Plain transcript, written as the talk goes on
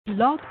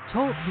Blog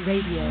Talk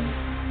Radio.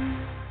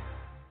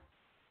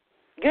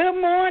 Good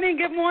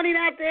morning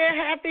out there.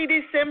 Happy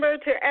December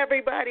to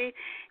everybody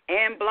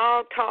in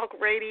Blog Talk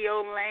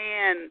Radio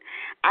land.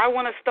 I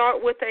want to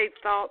start with a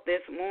thought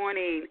this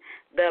morning.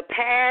 The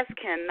past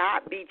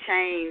cannot be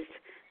changed.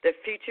 The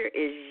future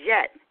is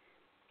yet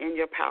in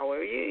your power.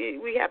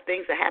 We have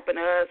things that happen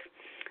to us.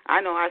 I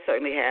know I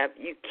certainly have.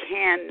 You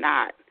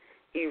cannot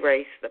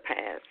erase the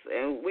past.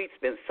 And we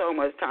spend so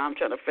much time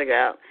trying to figure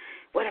out,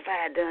 what if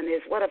I had done this?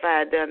 What if I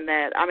had done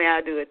that? I mean,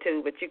 I do it too,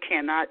 but you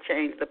cannot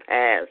change the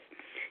past.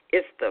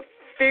 It's the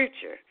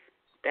future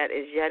that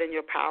is yet in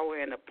your power,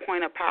 and the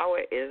point of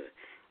power is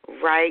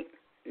right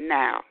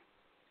now.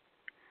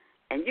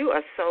 And you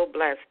are so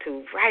blessed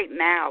to right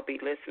now be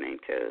listening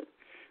to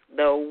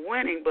the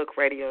Winning Book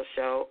Radio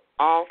Show,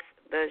 Off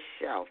the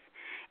Shelf.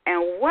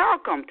 And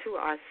welcome to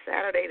our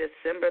Saturday,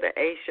 December the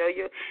 8th show.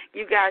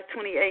 You guys,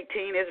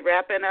 2018 is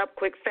wrapping up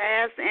quick,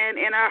 fast, and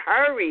in a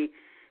hurry.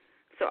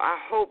 So I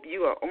hope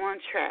you are on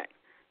track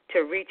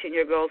to reaching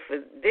your goals for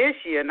this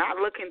year, not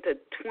looking to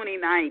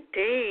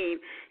 2019.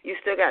 You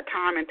still got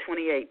time in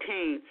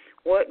 2018.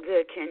 What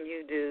good can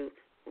you do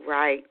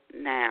right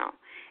now?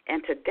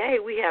 And today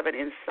we have an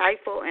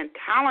insightful and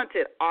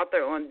talented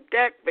author on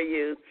deck for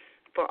you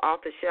for Off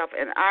the Shelf,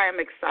 and I am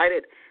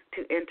excited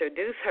to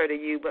introduce her to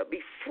you. But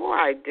before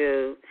I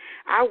do,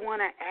 I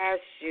want to ask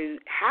you,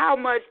 how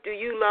much do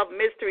you love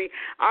mystery?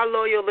 Our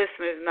loyal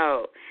listeners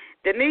know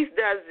Denise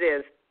does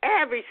this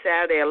every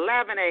Saturday,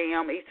 11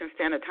 a.m. Eastern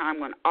Standard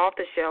Time, when Off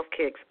the Shelf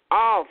kicks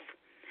off.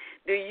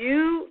 Do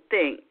you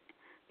think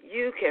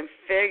you can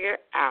figure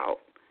out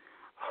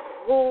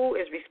who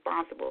is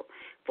responsible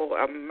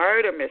for a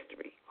murder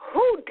mystery?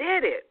 Who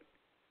did it?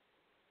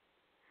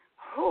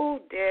 Who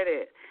did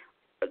it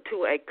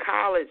to a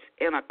college,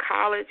 in a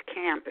college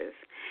campus?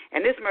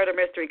 And this murder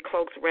mystery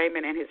cloaks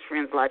Raymond and his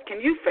friend's life.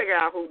 Can you figure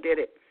out who did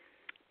it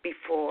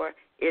before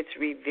it's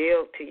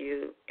revealed to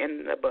you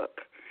in the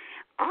book?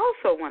 I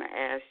also want to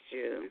ask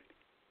you,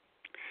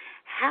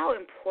 how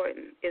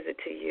important is it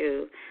to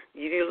you? Do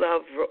you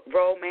love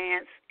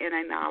romance in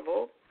a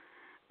novel?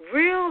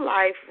 Real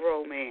life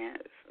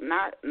romance,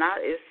 not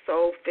is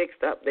so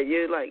fixed up that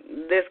you're like,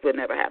 this would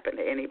never happen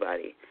to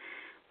anybody.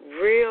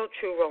 Real,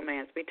 true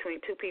romance between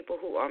two people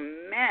who are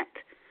meant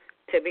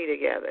to be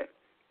together,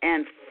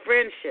 and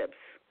friendships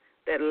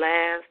that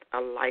last a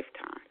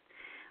lifetime.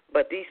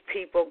 But these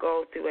people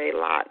go through a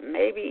lot.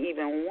 Maybe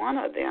even one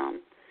of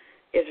them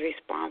is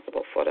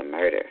responsible for the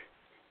murder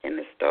in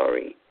the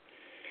story.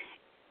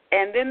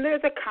 And then there's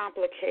a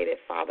complicated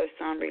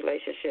father-son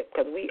relationship,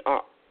 because we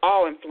are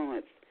all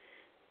influenced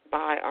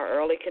by our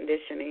early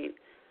conditioning,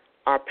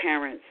 our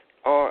parents,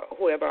 or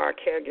whoever our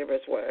caregivers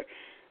were.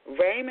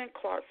 Raymond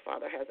Clark's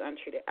father has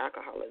untreated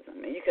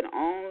alcoholism, and you can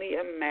only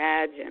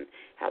imagine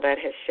how that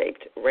has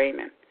shaped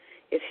Raymond.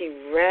 Is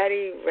he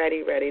ready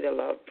to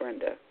love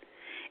Brenda?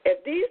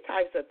 If these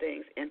types of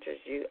things interest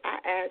you, I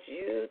ask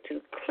you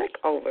to click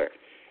over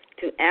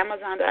to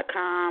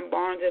Amazon.com,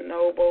 Barnes &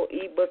 Noble,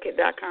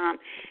 eBookit.com.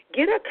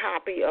 Get a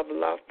copy of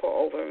Love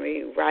Pour Over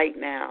Me right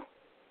now.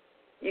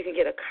 You can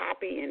get a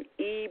copy in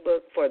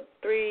ebook for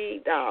 $3.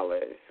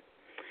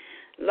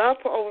 Love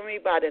Pour Over Me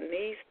by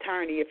Denise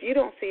Turney. If you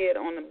don't see it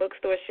on the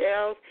bookstore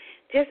shelves,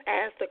 just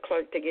ask the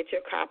clerk to get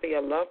your copy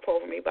of Love Pour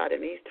Over Me by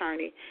Denise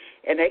Turney,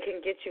 and they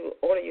can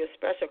order you a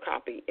special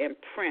copy in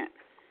print.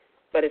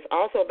 But it's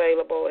also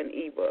available in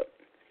ebook.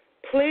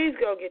 Please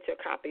go get your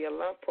copy of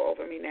Love Pour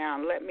Over Me now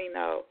and let me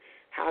know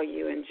how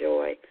you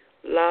enjoy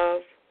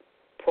Love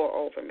Pour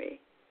Over Me.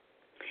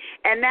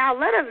 And now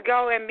let us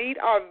go and meet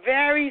our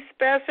very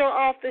special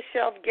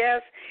off-the-shelf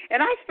guest.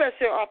 And our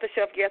special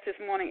off-the-shelf guest this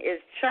morning is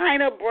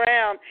Chyna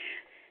Brown.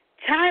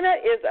 Chyna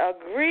is a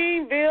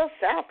Greenville,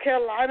 South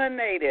Carolina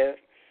native.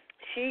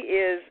 She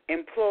is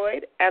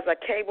employed as a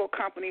cable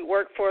company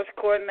workforce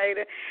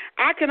coordinator.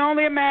 I can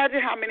only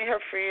imagine how many of her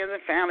friends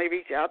and family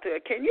reach out to her.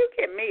 Can you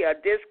give me a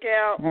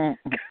discount?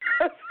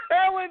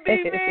 That would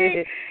be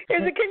me.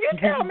 Can you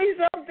tell me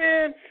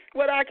something,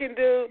 what I can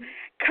do?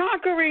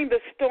 Conquering the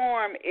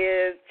Storm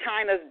is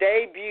Chyna's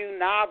debut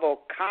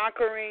novel,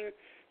 Conquering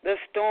the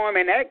Storm,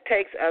 and that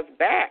takes us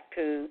back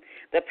to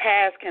the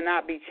past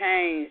cannot be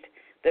changed.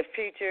 The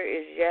future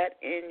is yet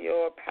in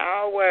your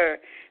power.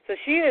 So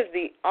she is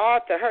the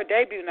author. Her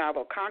debut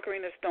novel,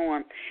 Conquering the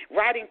Storm.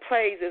 Writing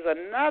plays is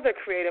another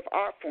creative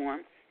art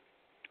form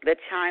that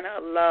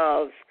Chyna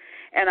loves.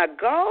 And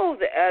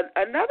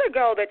another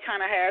goal that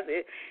Chyna has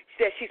is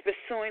that she's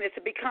pursuing is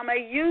to become a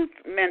youth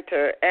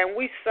mentor. And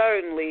we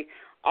certainly,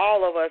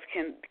 all of us,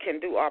 can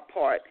do our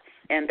part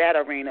in that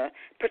arena,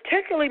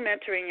 particularly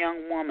mentoring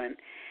young women.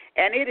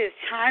 And it is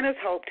Chyna's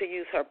hope to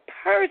use her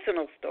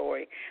personal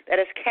story that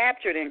is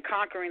captured in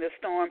Conquering the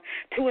Storm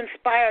to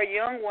inspire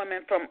young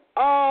women from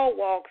all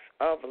walks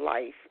of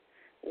life.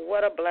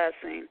 What a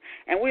blessing.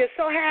 And we are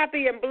so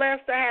happy and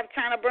blessed to have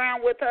Chyna Brown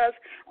with us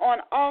on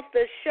Off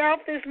the Shelf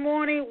this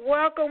morning.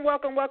 Welcome to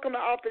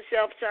Off the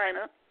Shelf,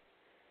 Chyna.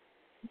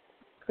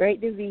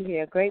 Great to be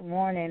here. Great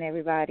morning,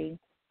 everybody.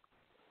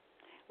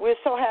 We're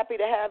so happy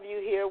to have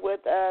you here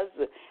with us.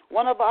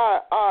 One of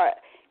our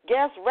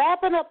Guests,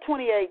 wrapping up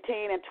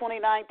 2018 and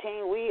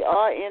 2019, we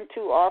are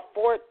into our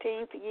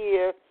 14th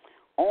year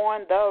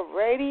on the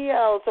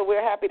radio. So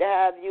we're happy to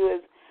have you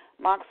as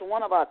marks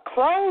one of our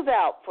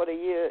closeout for the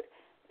year,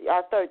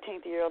 our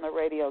 13th year on the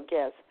radio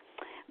guest.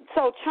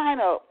 So,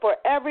 Chyna, for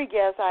every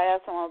guest, I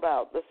ask them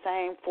about the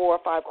same 4 or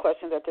 5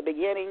 questions at the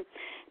beginning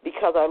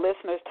because our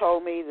listeners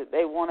told me that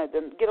they wanted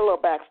to get a little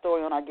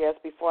backstory on our guests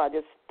before I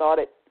just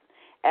started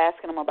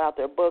asking them about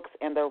their books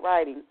and their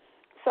writing.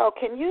 So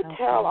can you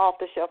tell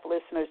off-the-shelf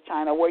listeners,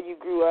 Chyna, where you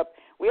grew up?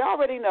 We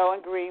already know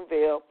in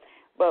Greenville,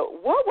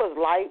 but what was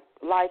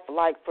life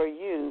like for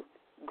you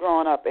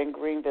growing up in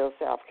Greenville,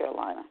 South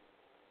Carolina?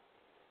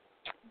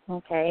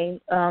 Okay.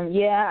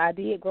 I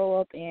did grow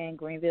up in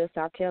Greenville,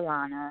 South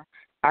Carolina.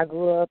 I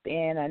grew up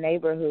in a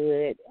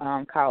neighborhood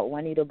called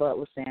Juanita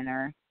Butler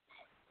Center.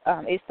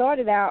 It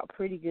started out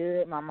pretty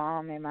good. My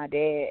mom and my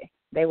dad,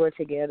 they were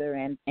together,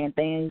 and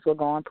things were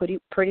going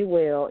pretty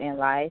well in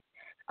life.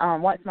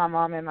 Once my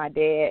mom and my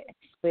dad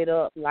split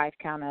up, life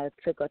kind of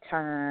took a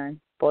turn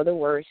for the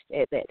worst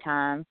at that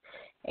time,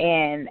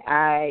 and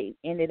I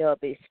ended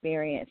up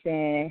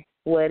experiencing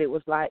what it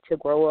was like to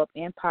grow up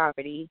in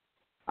poverty,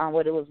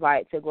 what it was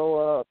like to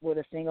grow up with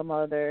a single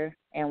mother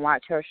and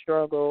watch her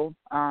struggle,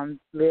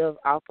 live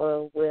off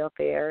of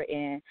welfare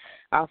and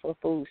off of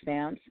food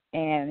stamps,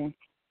 and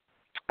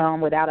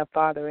without a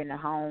father in the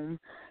home.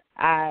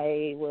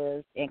 I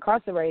was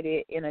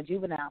incarcerated in a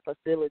juvenile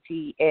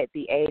facility at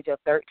the age of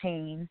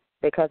 13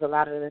 because a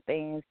lot of the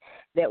things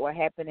that were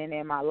happening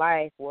in my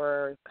life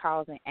were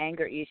causing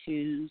anger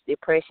issues,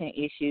 depression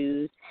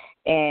issues,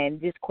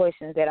 and just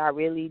questions that I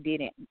really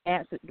didn't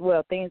answer,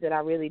 things that I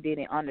really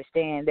didn't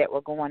understand that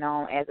were going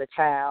on as a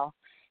child.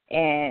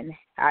 And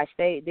I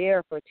stayed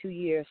there for 2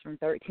 years, from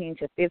 13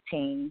 to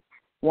 15.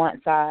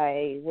 Once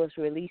I was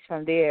released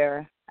from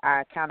there,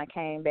 I kind of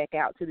came back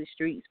out to the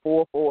streets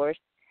full force,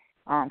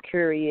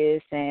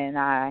 curious, and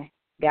I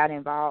got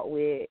involved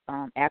with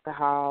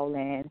alcohol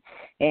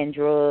and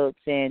drugs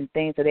and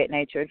things of that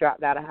nature.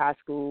 Dropped out of high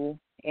school,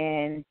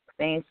 and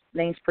things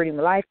pretty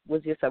much, life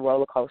was just a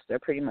roller coaster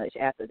pretty much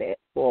after that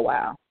for a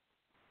while.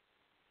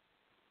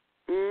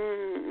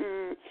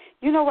 Mm-hmm.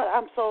 You know what?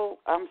 I'm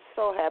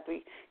so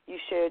happy you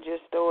shared your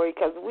story,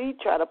 because we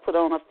try to put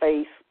on a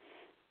face,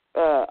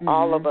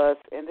 all of us,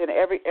 and then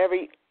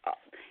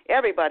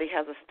everybody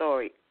has a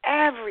story.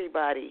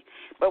 Everybody.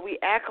 But we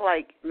act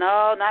like,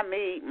 no, not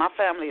me. My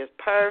family is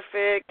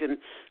perfect. And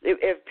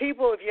if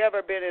you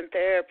ever been in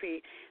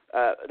therapy,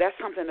 that's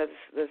something that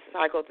the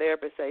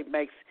psychotherapists say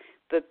makes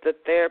the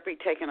therapy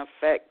taking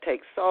effect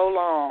take so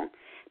long,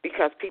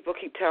 because people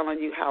keep telling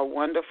you how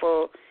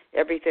wonderful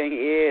everything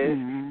is,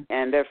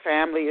 and their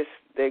family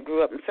they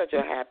grew up in such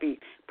a happy,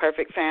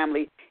 perfect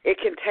family. It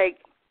can take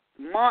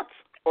months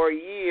or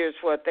years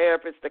for a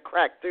therapist to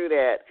crack through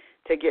that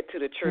to get to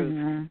the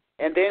truth,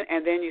 and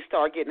then you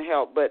start getting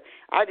help. But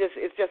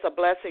it's just a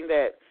blessing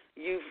that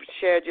you've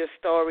shared your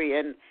story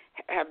and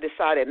have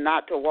decided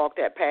not to walk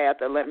that path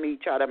and let me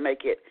try to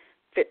make it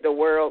fit the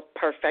world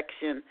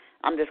perfection.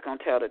 I'm just going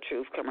to tell the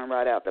truth coming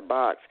right out the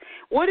box.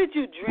 What did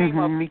you dream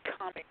of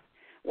becoming?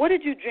 What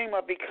did you dream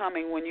of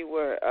becoming when you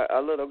were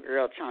a little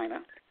girl, Chyna?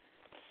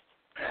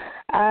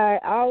 I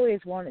always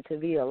wanted to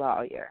be a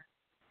lawyer.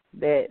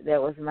 That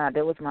was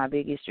my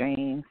biggest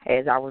dream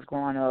as I was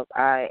growing up.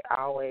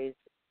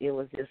 It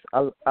was just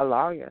a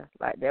lawyer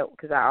like that,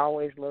 because I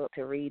always loved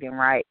to read and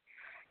write.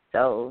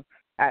 So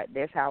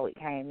that's how it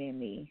came in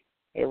me.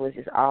 It was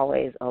just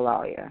always a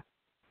lawyer.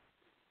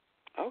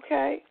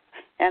 Okay.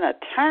 An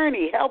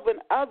attorney helping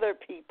other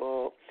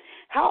people.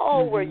 How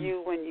old were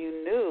you when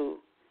you knew?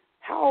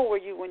 How old were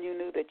you when you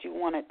knew that you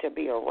wanted to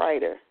be a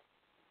writer?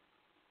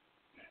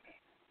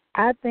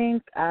 I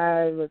think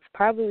I was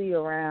probably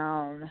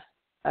around.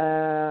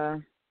 At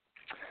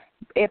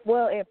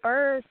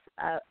first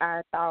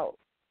I thought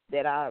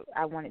that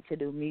I wanted to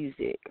do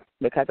music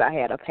because I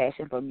had a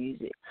passion for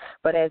music.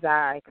 But as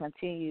I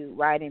continued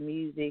writing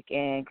music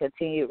and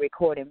continued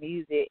recording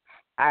music,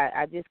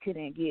 I just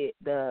couldn't get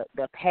the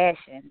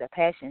passion. The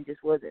passion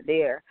just wasn't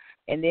there.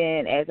 And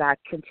then as I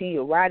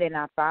continued writing,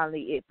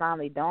 it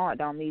finally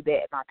dawned on me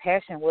that my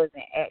passion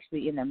wasn't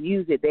actually in the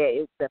music,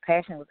 the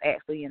passion was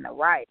actually in the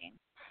writing.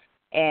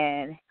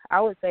 And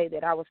I would say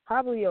that I was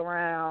probably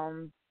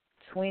around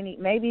 20,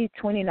 maybe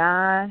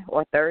 29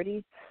 or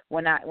 30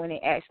 when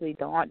it actually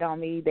dawned on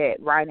me that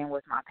writing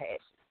was my passion.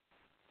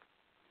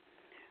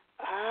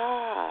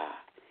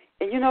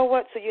 And you know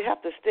what? So you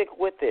have to stick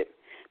with it,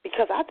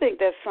 because I think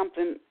there's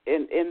something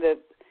in the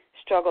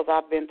struggles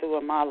I've been through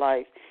in my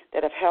life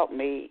that have helped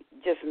me,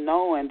 just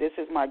knowing this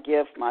is my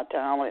gift, my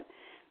talent.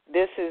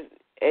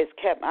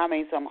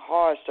 Some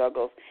hard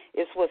struggles.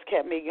 It's what's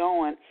kept me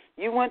going.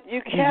 You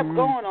kept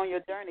going on your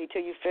journey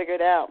till you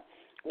figured out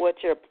what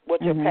your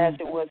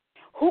passion was.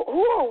 Who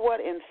or what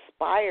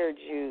inspired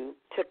you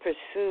to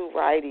pursue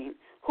writing?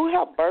 Who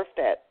helped birth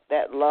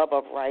that love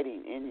of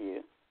writing in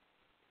you?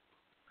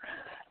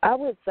 I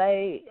would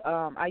say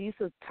I used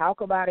to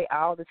talk about it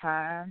all the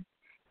time,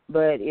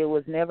 but it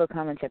was never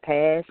coming to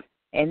pass.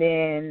 And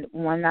then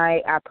one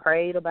night I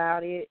prayed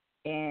about it,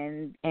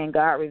 and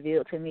God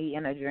revealed to me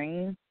in a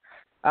dream,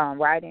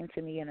 writing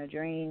to me in a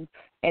dream.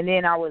 And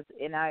then I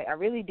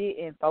really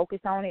didn't focus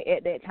on it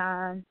at that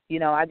time.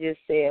 I just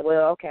said,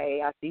 well,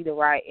 okay, I see the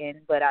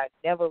writing, but I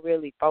never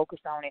really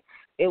focused on it.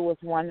 It was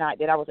one night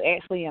that I was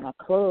actually in a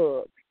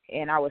club,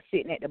 and I was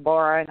sitting at the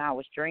bar, and I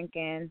was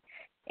drinking,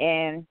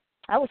 and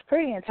I was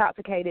pretty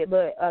intoxicated,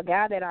 but a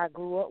guy that I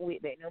grew up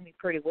with that knew me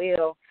pretty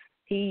well,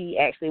 he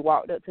actually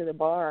walked up to the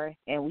bar,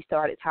 and we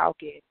started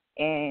talking,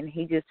 and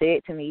he just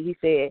said to me, he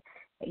said,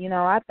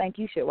 I think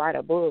you should write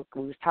a book.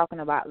 We was talking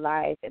about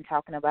life and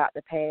talking about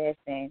the past,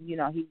 and, he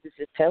was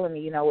just telling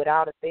me, with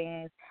all the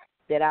things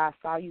that I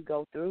saw you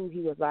go through,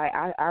 he was like,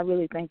 I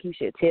really think you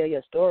should tell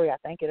your story. I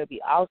think it'll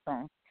be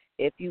awesome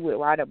if you would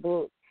write a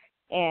book.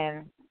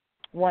 And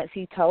once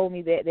he told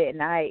me that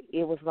night,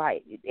 it was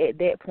like, at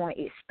that point,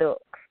 it stuck.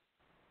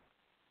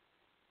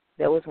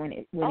 That was when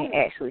it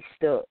actually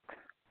stuck.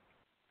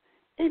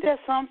 Is that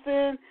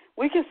something?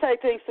 We can say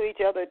things to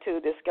each other to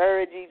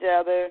discourage each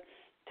other,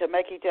 to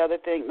make each other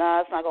think,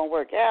 it's not going to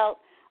work out,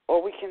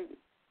 or we can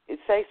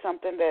say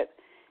something that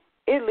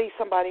it leads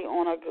somebody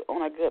on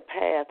a good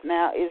path.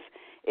 Now,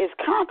 is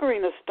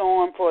conquering the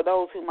storm for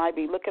those who might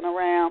be looking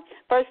around?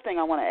 First thing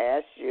I want to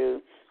ask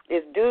you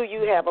is, do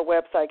you have a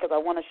website? Because I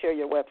want to share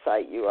your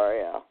website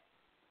URL.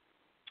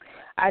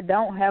 I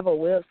don't have a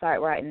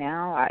website right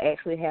now. I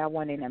actually have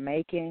one in the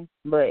making,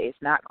 but it's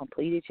not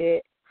completed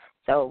yet.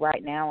 So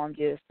right now I'm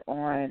just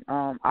on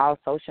all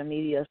social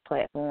media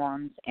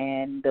platforms,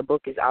 and the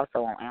book is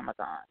also on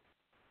Amazon.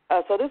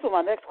 So this is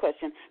my next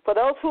question. For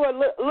those who are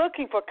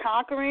looking for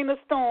Conquering the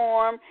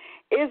Storm,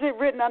 is it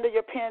written under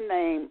your pen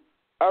name,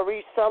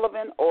 Arish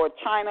Sullivan or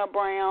Chyna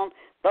Brown?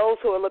 Those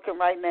who are looking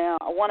right now,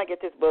 I want to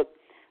get this book.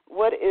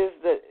 What is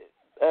the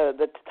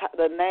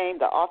name,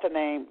 the author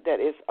name that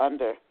is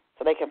under,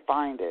 so they can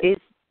find it?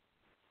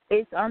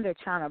 It's under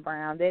Chyna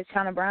Brown.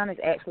 Chyna Brown is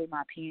actually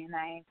my pen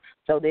name,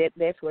 so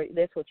that's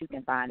what you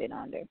can find it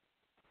under.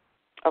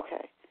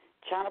 Okay.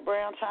 Chyna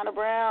Brown,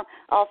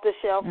 off the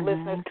shelf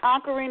listeners,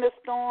 Conquering the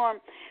Storm.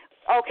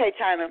 Okay,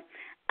 Chyna,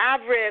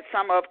 I've read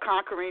some of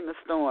Conquering the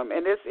Storm,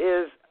 and this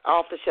is,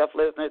 off the shelf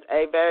listeners,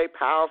 a very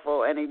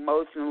powerful and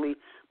emotionally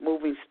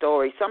moving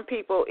story. Some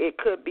people, it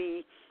could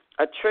be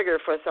a trigger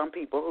for some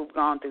people who've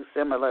gone through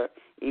similar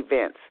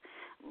events.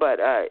 But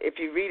if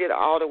you read it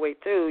all the way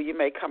through, you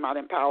may come out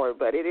empowered.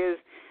 But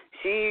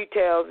she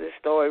tells this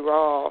story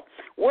raw.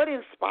 What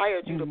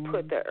inspired you to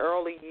put the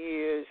early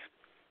years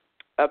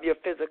of your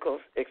physical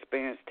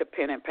experience to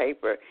pen and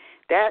paper?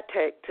 That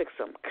took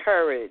some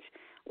courage.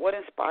 What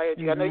inspired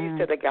you? I know you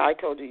said the guy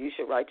told you you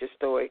should write your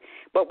story,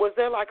 but was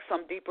there like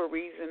some deeper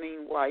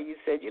reasoning why you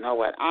said, you know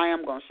what, I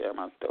am going to share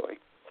my story?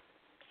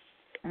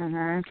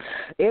 I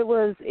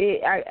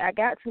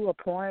got to a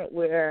point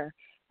where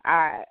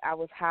I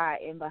was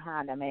hiding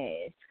behind a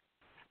mask,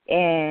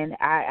 and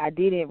I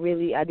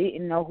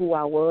didn't know who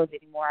I was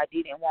anymore. I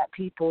didn't want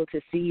people to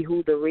see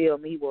who the real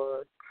me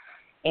was,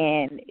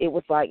 and it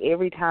was like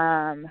every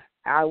time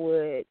I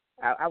was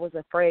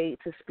afraid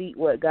to speak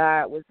what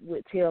God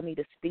would tell me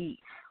to speak,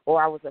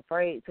 or I was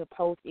afraid to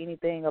post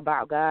anything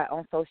about God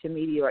on social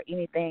media or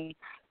anything,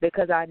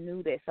 because I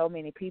knew that so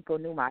many people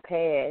knew my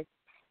past,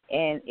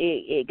 and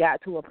it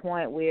got to a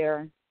point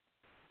where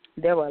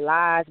there were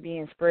lies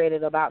being spread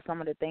about some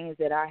of the things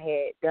that I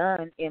had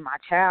done in my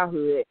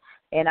childhood,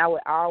 and I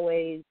would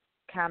always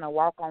kind of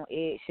walk on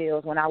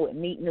eggshells when I would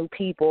meet new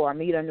people or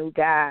meet a new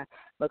guy,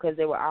 because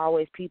there were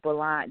always people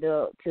lined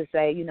up to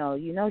say,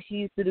 she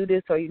used to do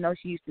this, or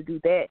she used to do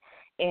that.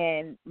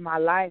 And my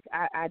life,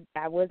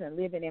 I wasn't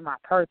living in my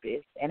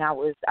purpose, and I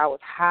was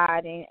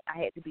hiding. I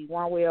had to be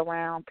one way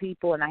around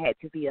people, and I had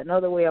to be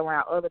another way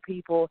around other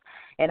people,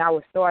 and I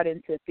was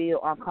starting to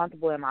feel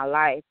uncomfortable in my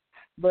life.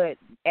 But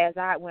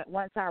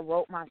once I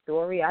wrote my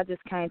story, I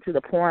just came to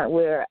the point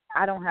where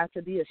I don't have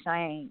to be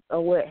ashamed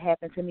of what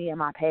happened to me in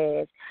my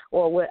past,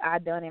 or what I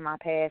done in my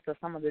past, or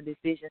some of the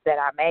decisions that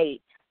I made,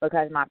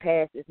 because my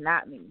past is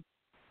not me.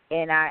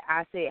 And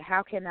I said,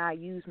 how can I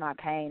use my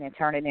pain and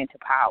turn it into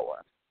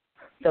power?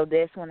 So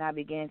that's when I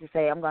began to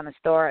say, I'm going to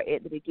start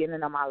at the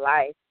beginning of my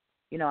life.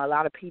 A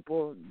lot of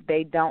people,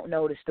 they don't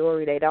know the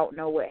story. They don't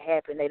know what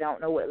happened. They don't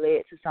know what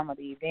led to some of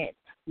the events.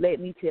 Let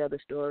me tell the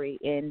story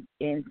and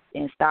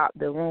stop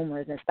the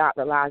rumors and stop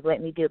the lies.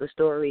 Let me give the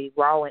story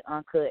raw and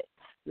uncut.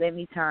 Let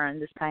me turn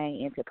this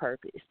pain into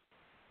purpose.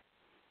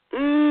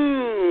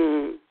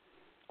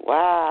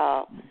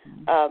 Wow.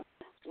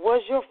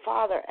 Was your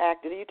father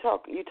active? You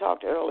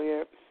talked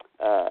earlier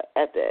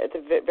at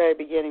the very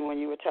beginning when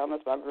you were telling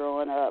us about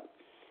growing up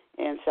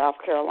in South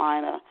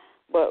Carolina.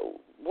 But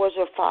was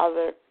your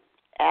father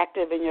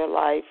active in your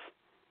life?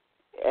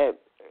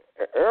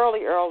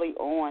 Early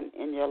on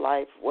in your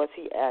life, was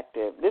he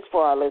active? This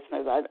for our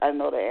listeners, I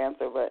know the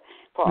answer, but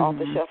for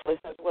off-the-shelf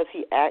listeners, was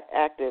he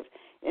active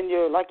in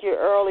your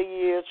early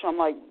years, from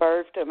like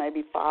birth to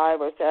maybe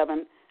 5 or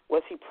 7?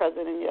 Was he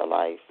present in your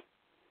life?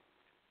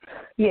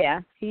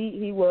 Yeah,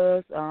 he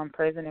was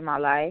present in my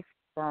life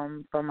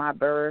from my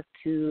birth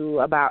to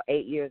about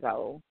 8 years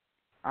old.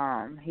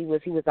 He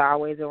was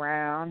always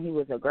around. He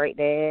was a great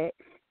dad.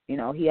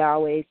 He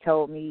always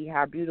told me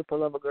how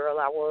beautiful of a girl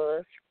I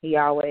was. He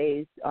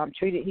always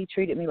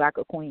treated me like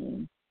a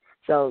queen.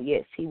 So,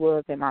 yes, he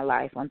was in my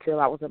life until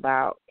I was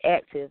about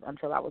 8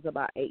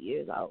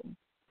 years old.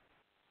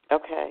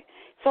 Okay.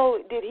 So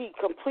did he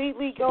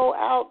completely go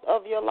out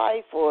of your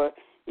life, or,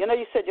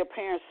 you said your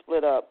parents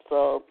split up,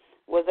 so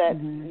was that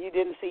you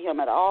didn't see him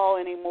at all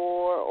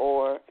anymore,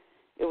 or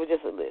it was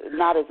just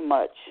not as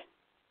much?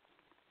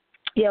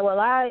 Yeah, well,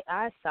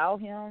 I saw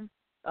him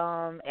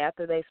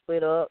after they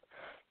split up,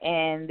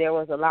 and there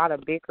was a lot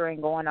of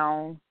bickering going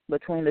on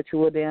between the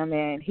two of them,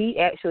 and he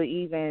actually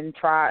even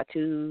tried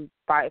to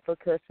fight for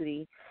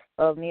custody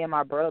of me and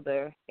my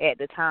brother at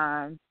the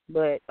time,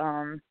 but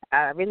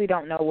I really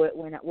don't know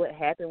what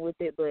happened with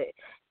it, but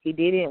he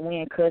didn't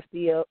win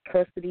custody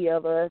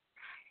of us,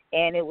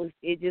 and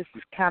it just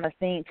kind of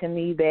seemed to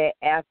me that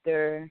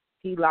after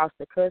he lost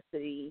the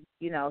custody,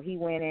 he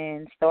went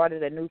and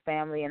started a new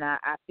family, and I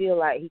feel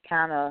like he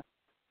kind of,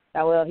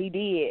 well, he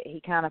did.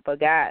 He kind of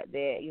forgot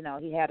that,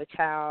 he had a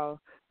child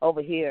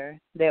over here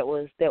that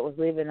was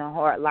living a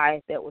hard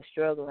life, that was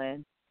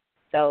struggling.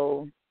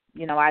 So,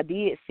 I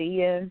did see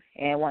him,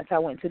 and once I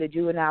went to the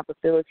juvenile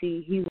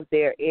facility, he was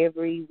there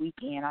every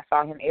weekend. I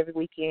saw him every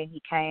weekend.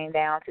 He came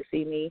down to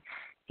see me.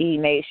 He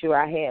made sure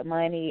I had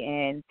money,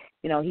 and,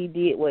 he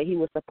did what he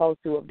was supposed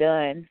to have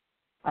done.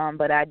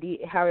 But I did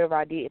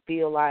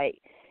feel like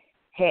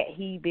had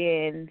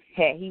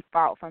he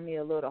fought for me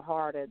a little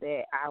harder,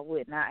 that I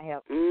would not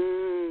have.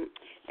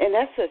 And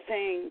that's the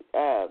thing,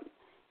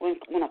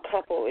 when a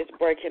couple is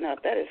breaking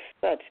up, that is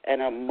such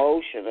an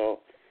emotional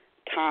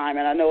time.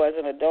 And I know as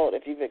an adult,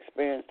 if you've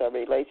experienced a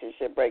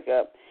relationship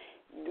breakup,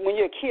 when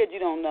you're a kid, you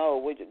don't know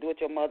what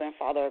your mother and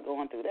father are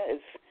going through. That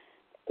is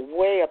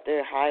way up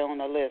there high on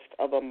the list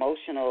of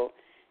emotional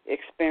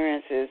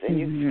experiences, and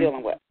you're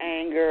dealing with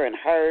anger and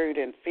hurt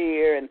and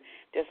fear and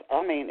just,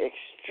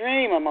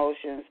 extreme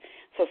emotions.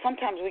 So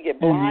sometimes we get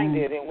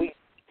blinded and we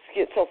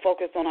get so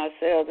focused on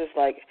ourselves, it's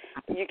like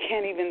you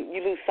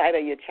lose sight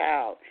of your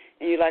child.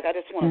 And you're like, I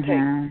just want to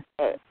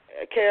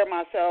take care of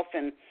myself,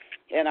 and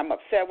I'm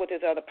upset with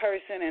this other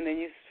person, and then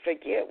you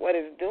forget what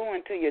it's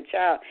doing to your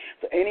child.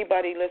 So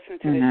anybody listening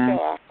to this show,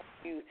 I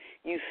hope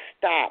you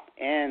stop,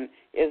 and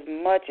as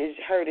much as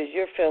hurt as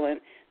you're feeling,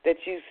 that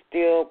you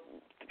still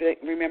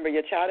remember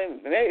your child.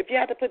 If you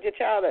have to put your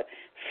child up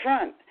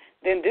front,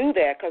 then do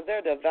that, because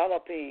they're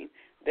developing.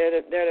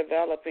 They're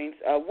developing.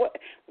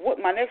 What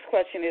my next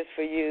question is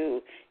for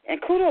you,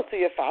 and kudos to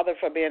your father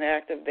for being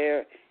active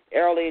there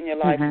early in your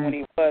life when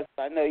he was.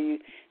 I know you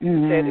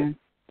said you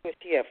wish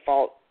he had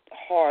fought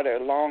harder,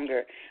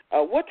 longer.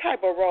 What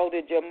type of role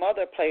did your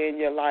mother play in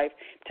your life,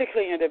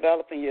 particularly in your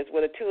developing years?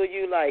 Were the two of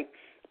you like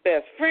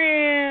best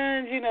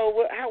friends?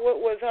 What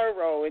was her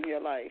role in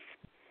your life?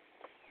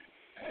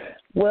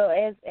 Well,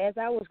 as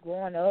I was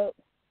growing up,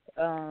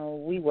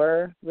 we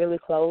were really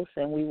close,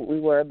 and we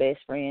were best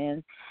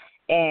friends.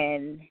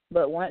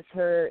 But once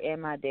her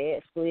and my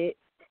dad split,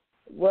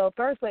 well,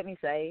 first let me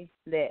say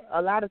that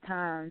a lot of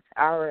times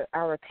our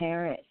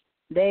parents,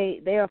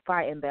 they are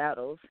fighting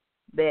battles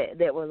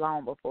that were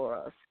long before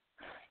us,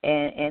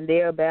 and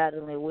they're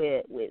battling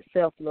with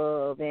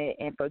self-love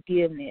and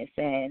forgiveness,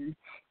 and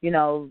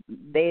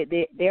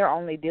they're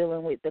only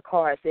dealing with the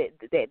cards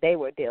that they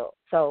were dealt.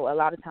 So a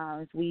lot of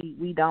times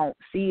we don't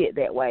see it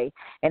that way,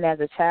 and as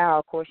a child,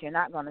 of course, you're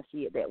not going to see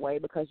it that way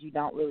because you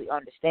don't really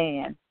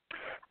understand.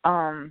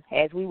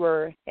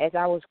 As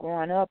I was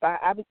growing up,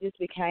 I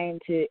became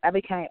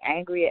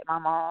angry at my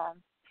mom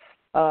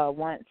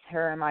once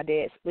her and my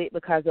dad split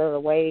because of the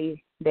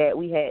way that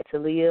we had to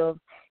live.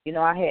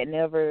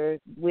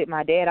 With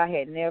my dad, I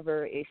had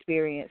never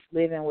experienced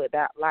living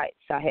without lights.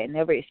 I had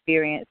never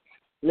experienced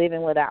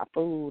living without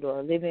food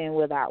or living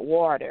without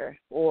water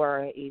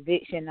or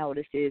eviction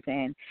notices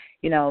and,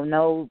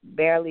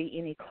 barely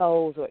any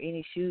clothes or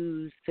any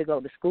shoes to go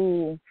to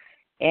school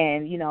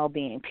and,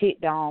 being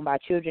picked on by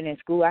children in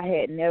school. I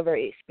had never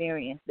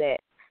experienced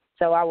that.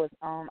 So I was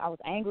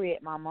angry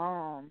at my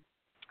mom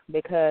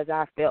because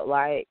I felt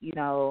like,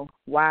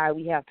 why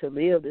we have to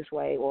live this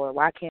way, or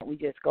why can't we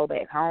just go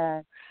back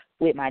home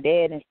with my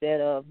dad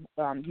instead of,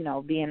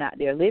 being out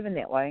there living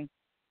that way.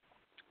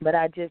 But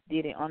I just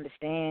didn't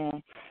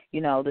understand,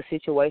 the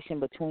situation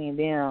between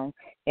them,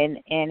 and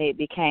it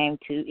became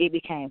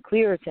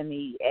clearer to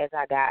me as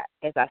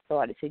I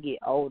started to get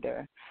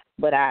older.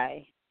 But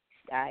I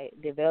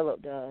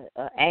developed a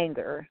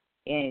anger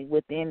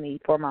within me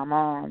for my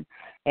mom,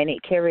 and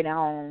it carried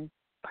on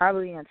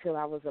probably until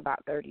I was about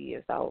 30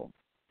 years old.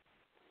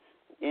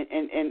 And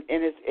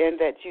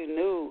that you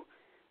knew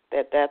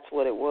that that's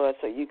what it was,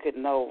 so you could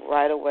know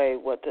right away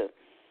what to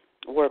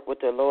work with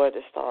the Lord to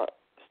start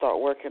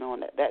working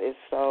on it. That is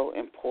so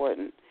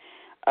important.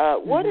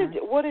 What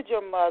did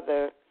your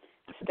mother,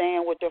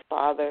 staying with your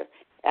father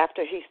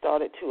after he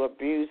started to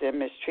abuse and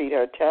mistreat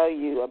her, tell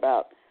you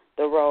about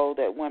the role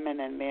that women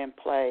and men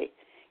play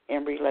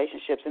in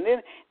relationships? And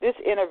then this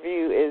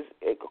interview is,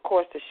 of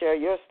course, to share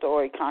your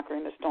story,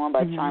 Conquering the Storm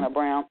by Chyna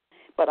Brown,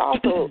 but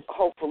also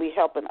hopefully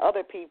helping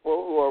other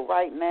people who are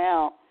right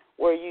now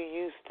where you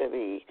used to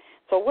be.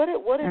 So what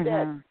did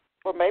that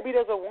Or maybe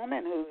there's a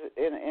woman who's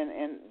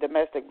in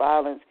domestic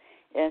violence,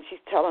 and she's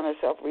telling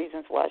herself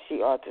reasons why she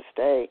ought to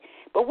stay.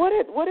 But what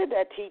did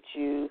that teach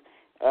you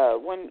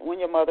when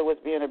your mother was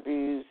being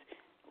abused?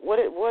 What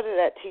did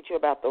that teach you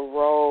about the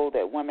role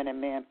that women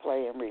and men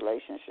play in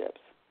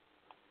relationships?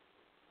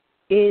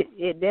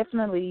 It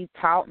definitely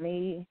taught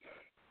me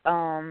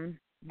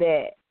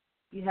that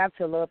you have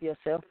to love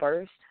yourself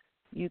first.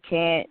 You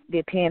can't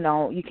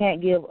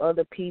give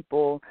other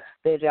people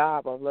the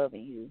job of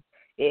loving you.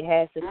 It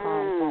has to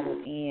come from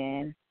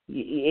within.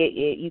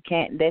 You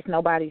can't. That's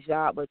nobody's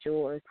job but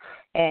yours.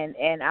 And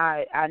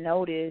I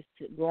noticed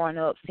growing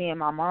up, seeing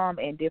my mom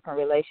in different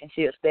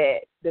relationships,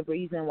 that the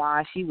reason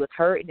why she was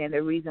hurting and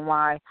the reason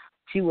why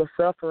she was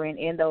suffering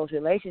in those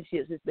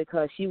relationships is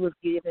because she was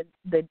given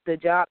the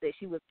job that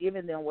she was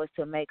giving them was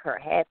to make her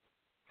happy.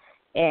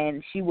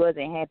 And she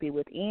wasn't happy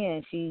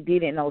within. She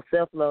didn't know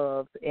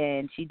self-love,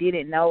 and she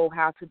didn't know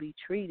how to be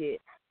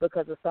treated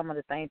because of some of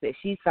the things that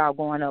she saw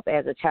growing up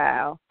as a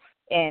child.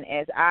 And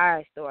as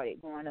I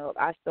started growing up,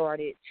 I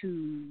started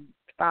to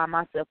find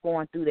myself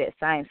going through that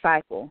same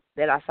cycle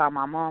that I saw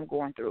my mom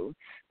going through,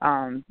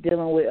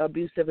 dealing with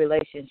abusive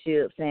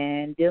relationships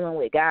and dealing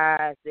with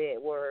guys that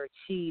were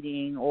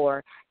cheating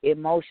or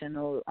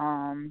emotional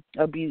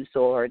abuse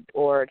or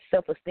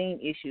self-esteem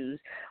issues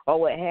or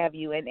what have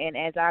you. And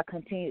as I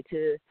continued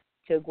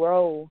to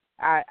grow,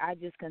 I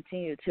just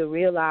continued to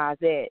realize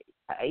that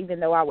even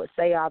though I would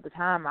say all the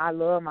time, I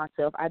love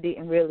myself, I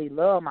didn't really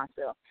love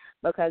myself,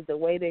 because the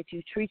way that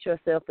you treat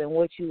yourself and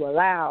what you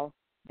allow,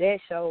 that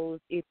shows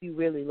if you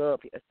really love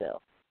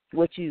yourself,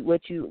 what you're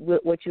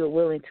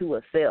willing to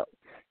accept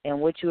and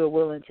what you are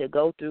willing to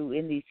go through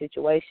in these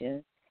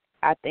situations.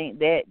 I think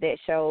that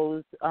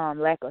shows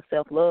lack of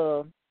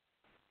self-love,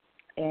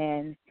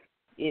 and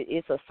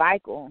it's a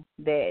cycle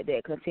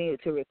that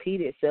continued to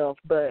repeat itself.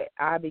 But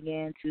I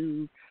began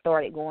to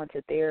started going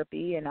to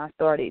therapy, and I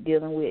started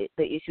dealing with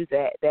the issues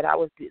that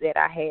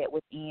I had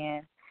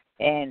within.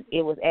 And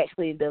it was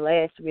actually the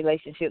last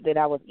relationship that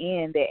I was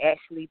in that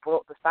actually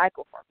broke the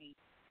cycle for me.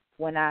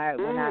 When I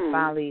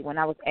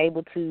was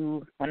able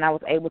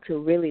to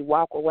really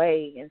walk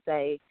away and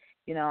say,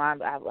 you know,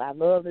 I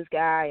love this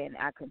guy, and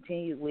I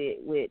continued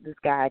with this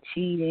guy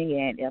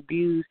cheating and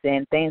abuse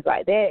and things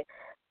like that.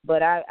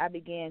 But I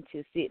began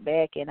to sit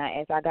back, and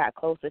as I got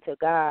closer to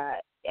God,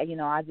 you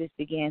know, I just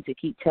began to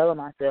keep telling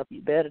myself,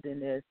 "You're better than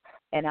this,"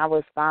 and I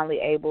was finally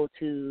able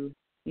to,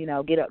 you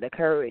know, get up the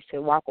courage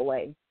to walk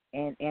away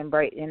and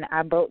break. And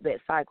I broke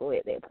that cycle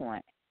at that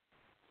point.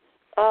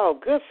 Oh,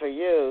 good for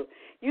you.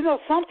 You know,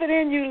 something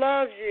in you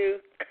loves you,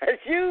 because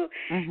you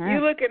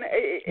looking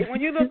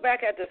when you look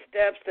back at the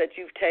steps that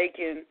you've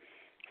taken,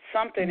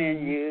 something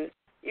in you.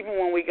 Even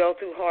when we go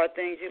through hard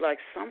things, you like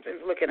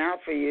something's looking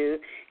out for you,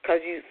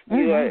 because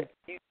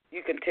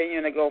you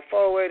continue to go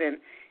forward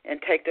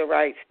and take the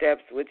right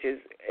steps, which is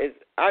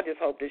I just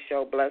hope this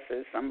show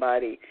blesses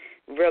somebody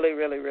really,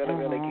 really, really,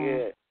 really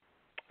good.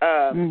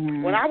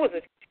 When I was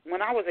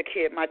a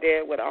kid, my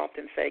dad would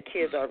often say,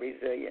 "Kids are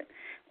resilient."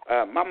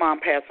 My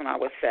mom passed when I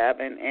was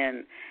 7,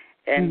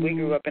 and we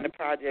grew up in the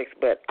projects,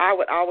 but I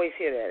would always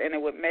hear that, and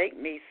it would make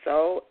me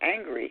so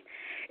angry.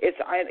 It's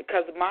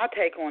because my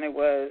take on it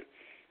was,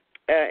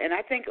 and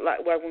I think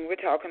like when we're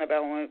talking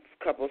about when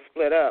couples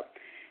split up,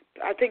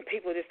 I think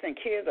people just think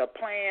kids are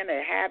playing,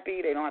 they're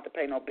happy, they don't have to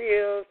pay no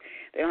bills,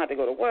 they don't have to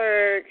go to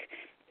work.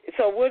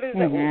 So what is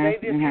it? They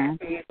just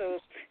happy. So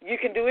you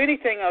can do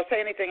anything or say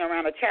anything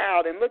around a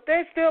child, and look,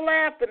 they still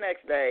laugh the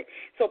next day.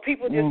 So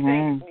people just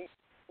think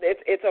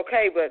it's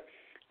okay, but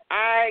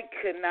I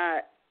could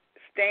not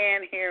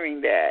stand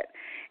hearing that.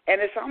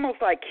 And it's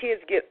almost like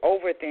kids get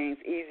over things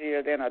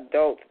easier than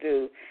adults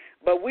do.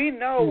 But we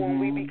know when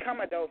we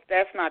become adults,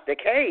 that's not the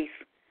case.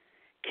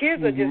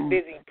 Kids are just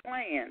busy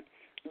playing.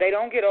 They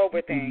don't get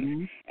over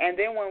things. And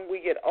then when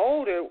we get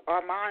older,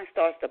 our mind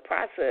starts to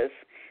process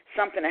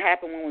something that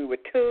happened when we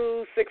were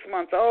 2, 6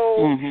 months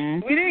old.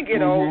 We didn't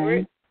get over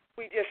it.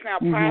 We just now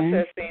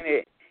processing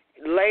it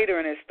later,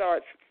 and it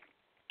starts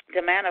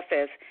to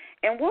manifest.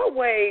 In what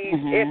ways,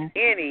 if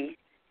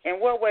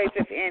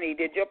any,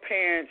 did your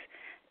parents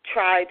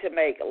try to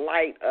make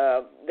light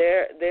of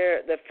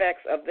the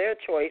effects of their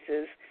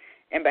choices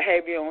and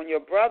behavior on your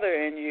brother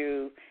and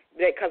you,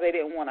 because they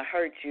didn't want to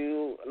hurt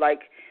you?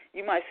 Like,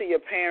 you might see your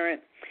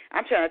parent,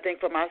 I'm trying to think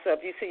for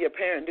myself, you see your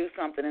parent do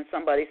something and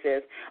somebody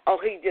says, "Oh,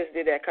 he just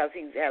did that because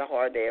he's had a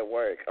hard day at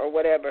work," or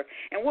whatever.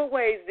 In what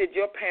ways did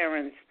your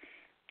parents,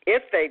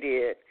 if they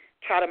did,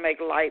 try to make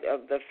light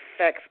of the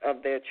effects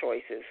of their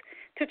choices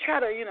to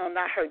try to, you know,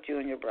 not hurt you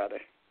and your brother?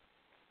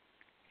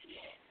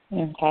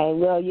 Okay,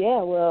 when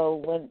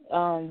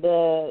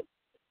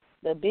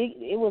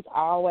it was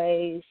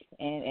always,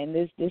 and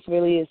this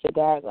really is the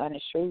God's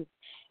honest truth,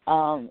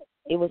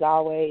 it was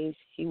always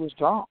he was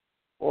drunk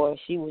or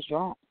she was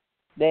drunk.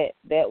 That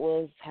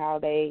was how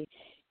they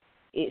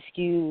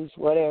excused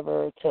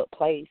whatever took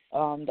place,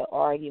 the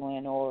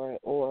arguing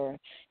or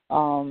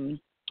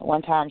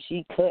one time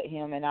she cut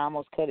him and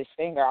almost cut his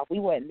finger off. We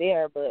wasn't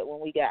there, but when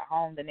we got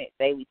home the next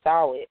day we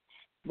saw it.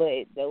 But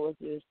it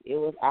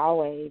was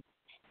always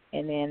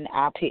And then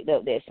I picked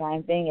up that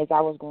same thing as I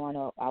was growing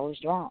up. I was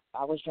drunk.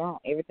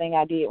 Everything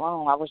I did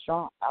wrong, I was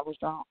drunk.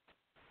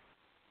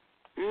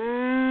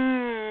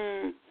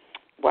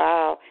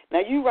 Wow. Now,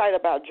 you write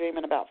about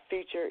dreaming about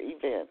future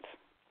events.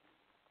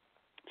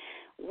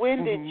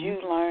 When did you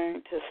learn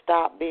to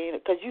stop being,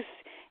 because you,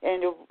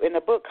 in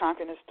the book,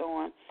 Conquering the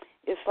Storm,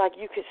 it's like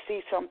you could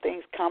see some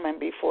things coming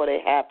before they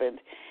happened.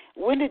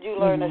 When did you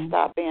learn to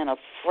stop being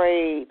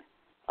afraid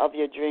of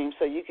your dreams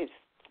so you could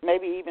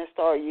maybe even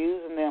start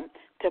using them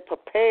to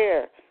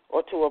prepare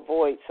or to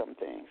avoid some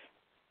things?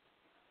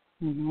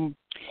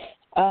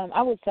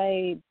 I would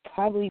say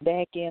probably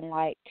back in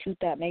like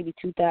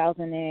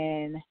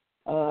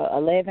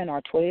 2011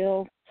 or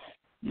 12,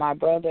 my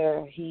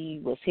brother,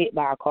 he was hit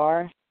by a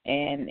car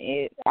and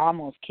it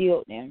almost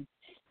killed him.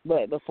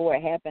 But before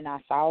it happened, I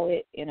saw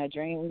it in a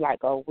dream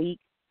like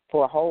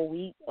for a whole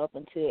week up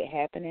until it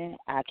happening.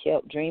 I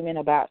kept dreaming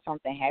about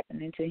something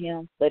happening to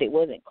him, but it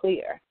wasn't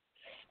clear.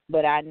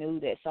 But I knew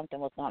that something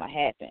was going to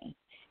happen.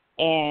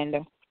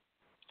 And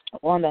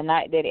on the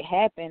night that it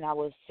happened, I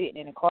was sitting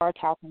in the car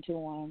talking to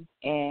him,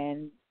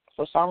 and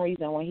for some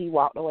reason when he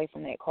walked away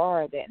from that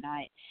car that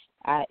night,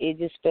 it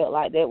just felt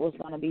like that was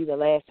going to be the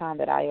last time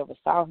that I ever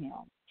saw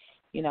him.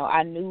 You know,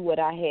 I knew what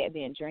I had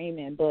been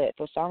dreaming, but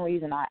for some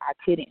reason I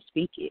couldn't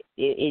speak it.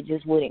 It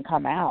just wouldn't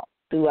come out.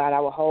 Throughout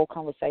our whole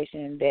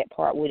conversation, that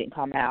part wouldn't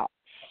come out.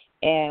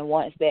 And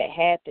once that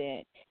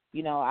happened,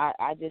 you know,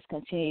 I just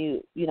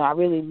continued, you know, I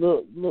really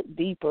looked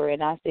deeper,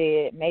 and I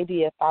said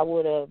maybe if I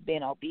would have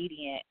been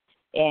obedient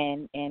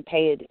and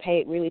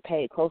really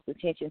paid close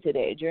attention to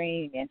that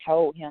dream and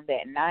told him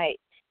that night,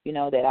 you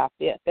know, that I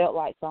felt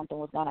like something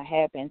was going to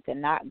happen, to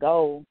not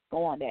go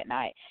on that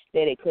night,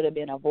 that it could have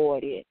been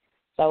avoided.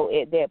 So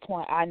at that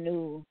point, I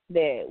knew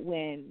that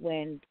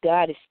when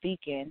God is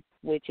speaking,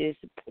 which is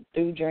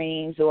through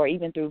dreams or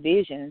even through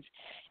visions,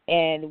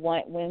 and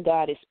when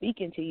God is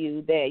speaking to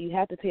you, that you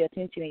have to pay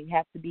attention and you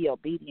have to be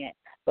obedient,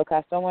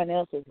 because someone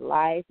else's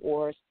life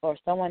or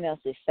someone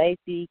else's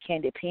safety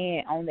can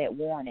depend on that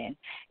warning.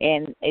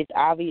 And it's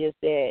obvious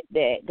that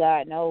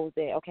God knows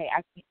that, okay,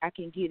 I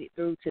can get it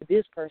through to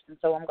this person,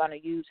 so I'm going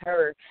to use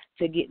her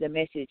to get the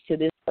message to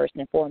this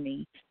person for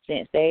me,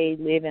 since they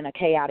live in a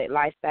chaotic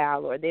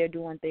lifestyle or they're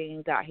doing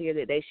things out here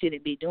that they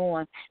shouldn't be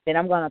doing. Then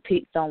I'm going to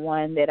pick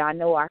someone that I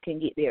know I can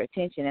get their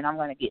attention, and I'm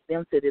going to get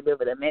them to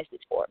deliver the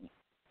message for me.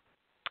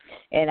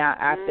 And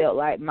I felt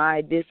like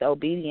my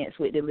disobedience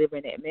with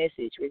delivering that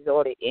message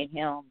resulted in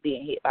him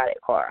being hit by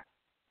that car.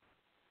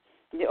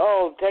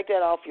 Oh, take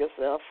that off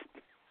yourself.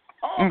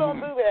 Oh, don't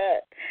do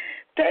that.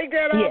 Take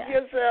that off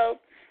yourself.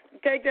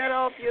 Take that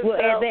off yourself.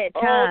 Well, at that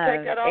time,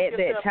 take that off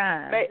yourself. That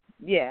time,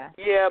 Yeah,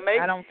 maybe.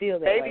 I don't feel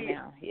that way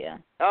now. Yeah.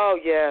 Oh,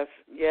 yes.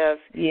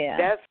 Yeah.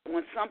 That's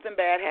when something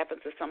bad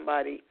happens to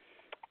somebody,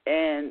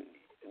 and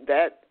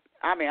that,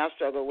 I mean, I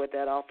struggle with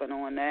that off and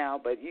on now,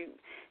 but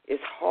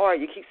it's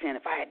hard. You keep saying,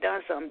 if I had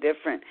done something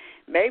different,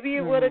 maybe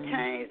it would have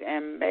changed,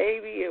 and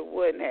maybe it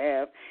wouldn't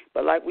have.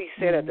 But like we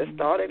said at the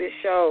start of this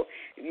show,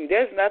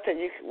 there's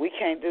nothing we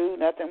can't do,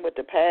 nothing with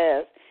the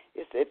past.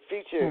 It's the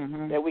future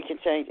that we can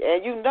change.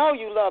 And you know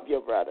you love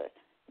your brother.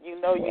 You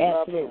know you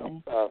love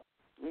him. So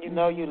you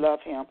know you love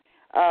him.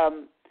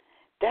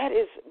 That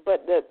is,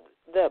 but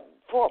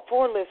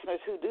for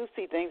listeners who do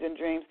see things in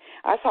dreams,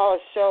 I saw a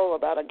show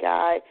about a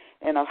guy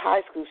in a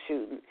high school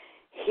shooting.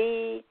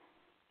 He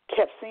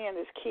kept seeing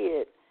this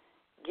kid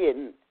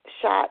getting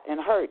shot and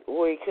hurt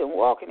where he couldn't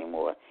walk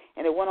anymore,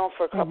 and it went on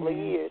for a couple of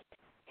years.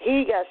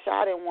 He got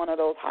shot in one of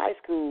those high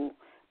school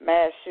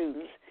mass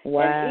shootings,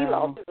 and he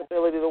lost his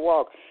ability to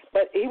walk.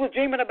 But he was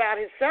dreaming about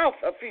himself,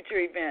 a future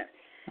event.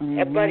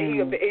 But he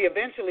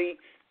eventually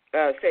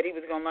said he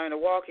was going to learn to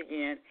walk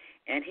again,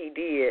 and he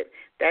did.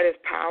 That is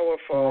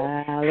powerful.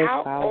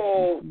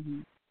 Wow,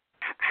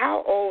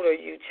 How old are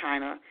you,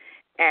 Chyna,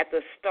 at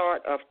the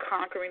start of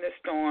Conquering the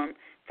Storm?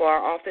 For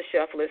our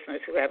off-the-shelf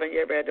listeners who haven't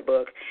yet read the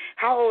book,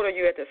 how old are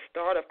you at the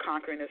start of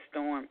Conquering the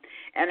Storm,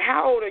 and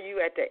how old are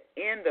you at the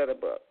end of the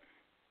book?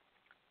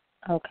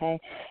 Okay,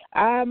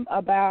 I'm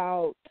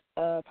about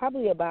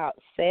probably about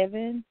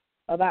seven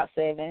at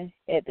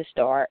the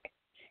start,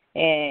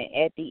 and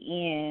at the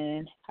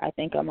end, I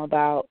think I'm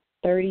about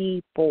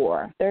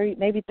 34,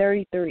 maybe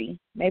 33.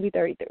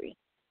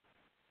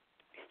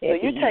 So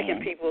you're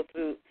taking people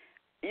through.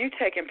 You're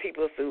taking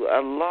people through a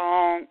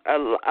lot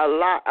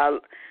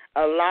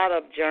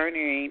of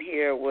journeying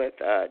here with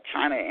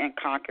Chyna and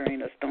Conquering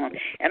the Storm.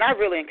 And I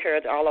really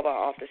encourage all of our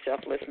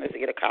off-the-shelf listeners to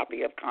get a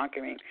copy of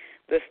Conquering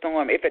the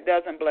Storm. If it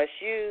doesn't bless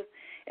you,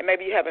 and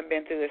maybe you haven't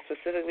been through this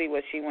specifically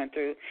what she went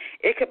through,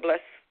 it could bless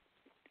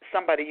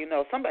somebody you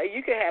know. Somebody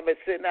you could have it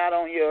sitting out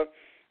on your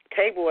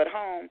table at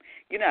home.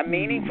 You're not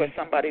meaning for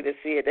somebody to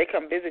see it. They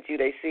come visit you,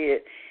 they see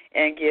it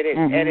and get it,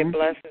 and it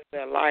blesses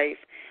their life.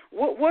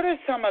 What are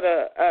some of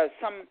the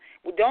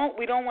we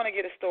don't want to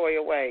get a story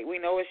away. We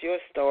know it's your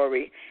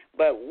story,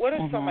 but what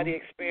are some of the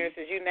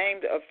experiences? You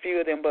named a few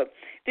of them, but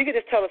if you could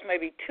just tell us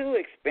maybe two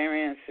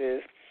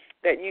experiences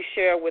that you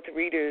share with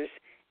readers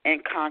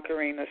in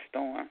Conquering the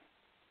Storm.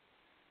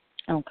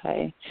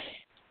 Okay.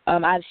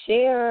 I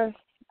share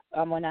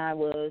when I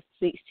was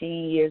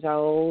 16 years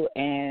old,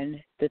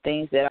 and the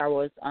things that I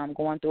was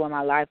going through in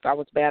my life. I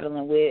was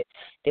battling with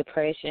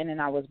depression,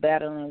 and I was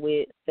battling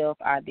with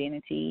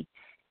self-identity,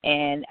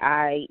 and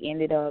I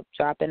ended up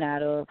dropping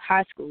out of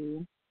high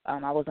school.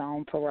 I was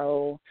on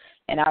parole,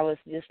 and I was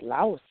just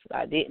lost.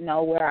 I didn't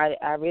know where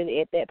I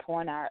really, at that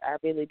point, I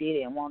really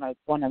didn't want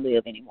to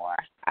live anymore.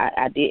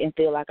 I didn't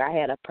feel like I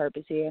had a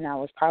purpose here, and I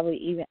was probably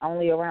even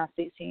only around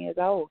 16 years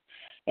old,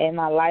 and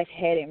my life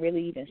hadn't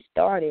really even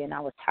started, and I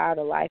was tired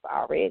of life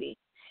already.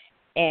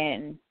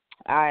 And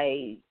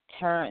I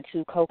turned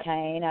to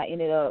cocaine. I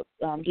ended up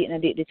getting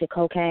addicted to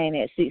cocaine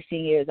at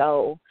 16 years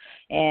old,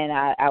 and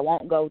I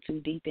won't go too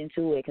deep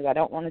into it because I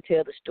don't want to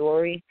tell the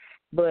story,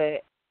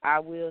 but I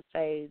will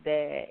say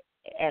that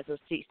as a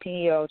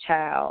 16-year-old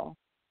child,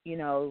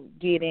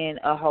 getting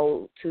a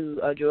hold to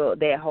a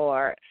drug that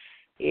hard,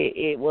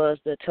 it was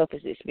the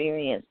toughest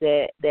experience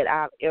that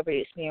I've ever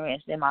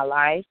experienced in my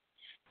life.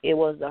 It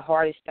was the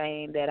hardest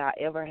thing that I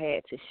ever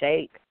had to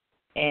shake,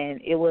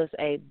 and it was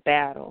a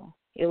battle.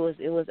 It was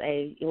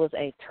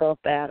a tough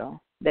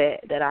battle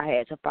that I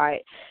had to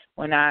fight.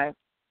 When I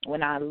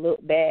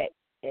look back,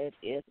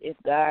 if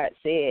God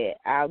said,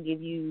 "I'll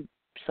give you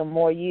some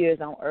more years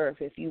on earth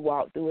if you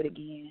walk through it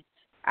again,"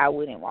 I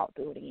wouldn't walk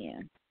through it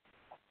again.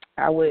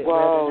 I would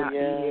rather not be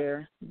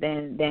here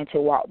than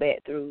to walk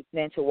through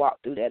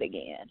that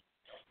again.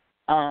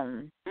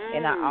 And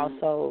I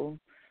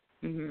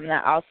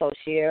also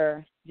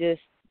share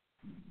just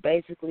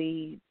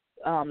basically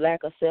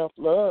lack of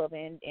self-love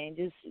and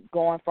just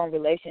going from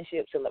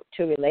relationship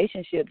to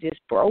relationship, just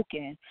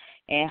broken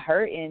and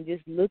hurting,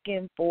 just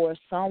looking for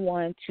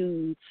someone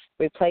to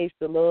replace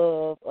the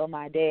love of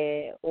my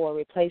dad or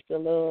replace the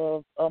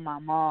love of my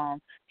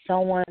mom. I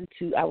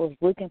was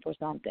looking for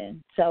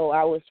something. So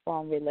I was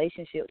from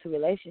relationship to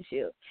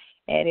relationship,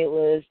 and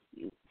it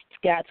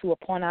got to a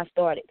point I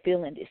started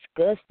feeling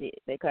disgusted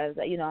because,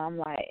 I'm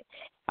like,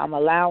 I'm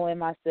allowing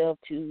myself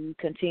to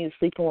continue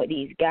sleeping with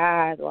these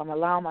guys, or I'm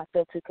allowing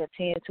myself to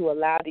continue to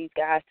allow these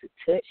guys to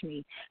touch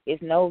me.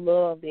 There's no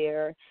love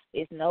there.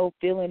 There's no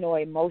feeling or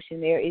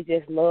emotion there. It's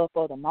just love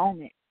for the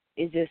moment.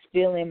 It's just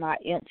feeling my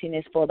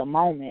emptiness for the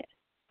moment.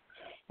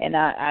 And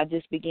I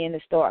just began to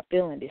start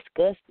feeling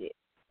disgusted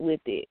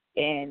with it.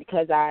 And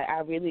because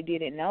I really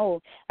didn't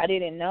know. I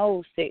didn't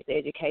know sex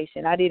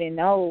education. I didn't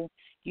know,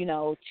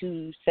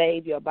 to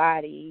save your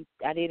body.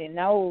 I didn't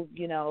know,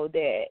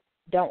 that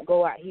don't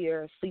go out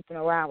here sleeping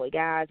around with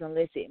guys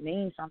unless it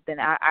means something.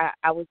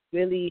 I was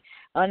really,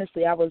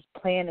 honestly, I was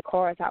playing the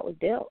cards I was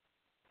dealt.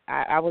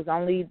 I was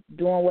only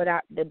doing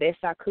the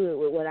best I could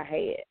with what I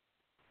had.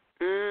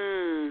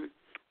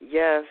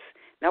 Yes.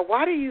 Now,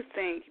 why do you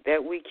think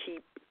that we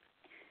keep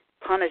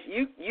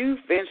punishing? You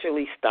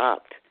eventually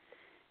stopped.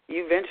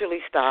 You eventually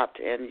stopped,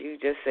 and you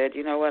just said,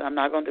 you know what, I'm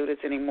not going to do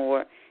this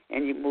anymore,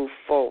 and you move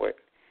forward.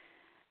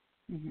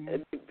 Mm-hmm.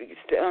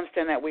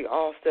 Understand that we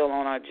all still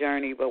on our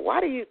journey, but why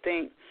do you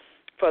think,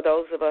 for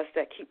those of us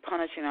that keep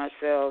punishing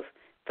ourselves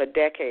for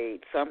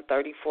decades, some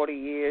 30, 40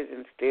 years,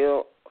 and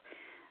still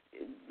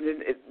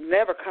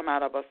never come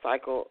out of a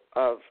cycle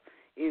of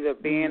either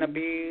being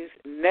abused,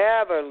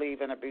 never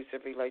leave an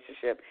abusive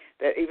relationship,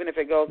 that even if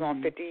it goes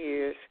on 50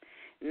 years,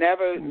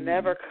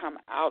 never come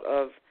out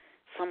of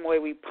some way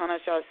we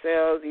punish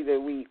ourselves? Either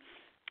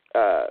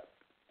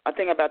I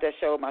think about that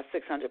show, My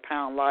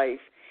 600-Pound Life,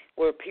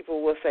 where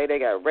people will say they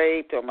got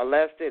raped or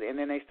molested, and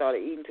then they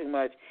started eating too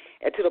much,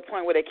 and to the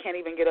point where they can't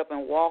even get up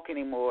and walk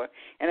anymore.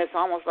 And it's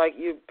almost like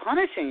you're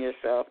punishing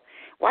yourself.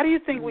 Why do you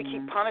think we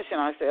keep punishing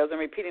ourselves and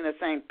repeating the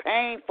same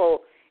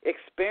painful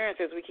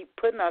experiences? We keep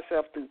putting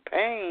ourselves through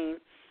pain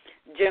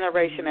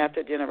generation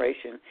after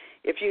generation.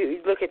 If you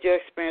look at your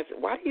experience,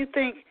 why do you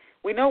think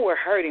we know we're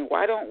hurting?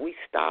 Why don't we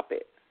stop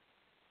it?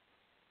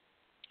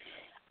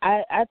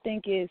 I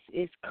think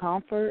it's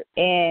comfort,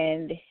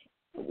 and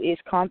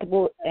it's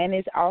comfortable, and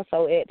it's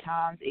also at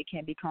times it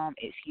can become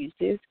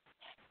excuses.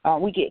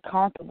 We get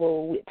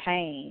comfortable with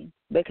pain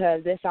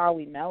because that's all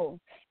we know,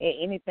 and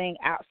anything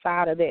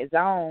outside of that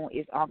zone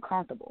is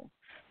uncomfortable.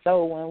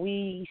 So when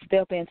we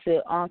step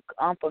into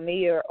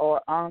unfamiliar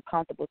or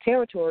uncomfortable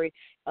territory,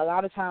 a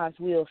lot of times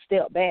we'll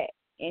step back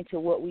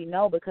into what we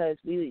know because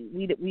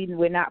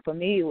we're not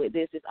familiar with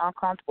this. It's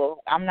uncomfortable.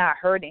 I'm not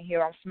hurting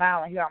here. I'm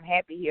smiling here. I'm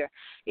happy here.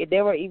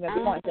 There were even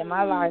points in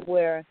my life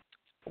where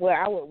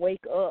I would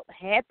wake up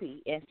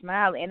happy and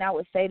smiling, and I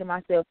would say to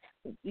myself,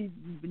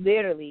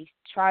 literally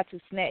try to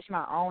snatch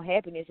my own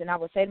happiness, and I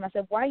would say to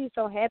myself, why are you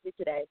so happy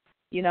today?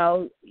 You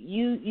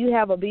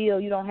have a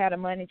bill, you don't have the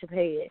money to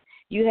pay it.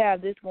 You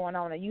have this going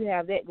on and you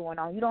have that going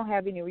on. You don't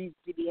have any reason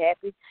to be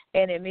happy.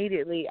 And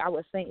immediately I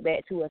would sink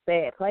back to a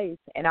sad place,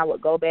 and I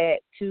would go back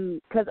to,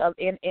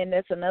 and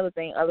that's another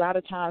thing. A lot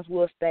of times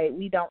we'll say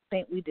we don't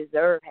think we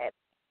deserve happiness.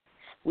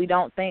 We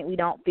don't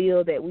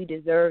feel that we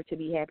deserve to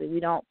be happy. We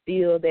don't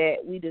feel that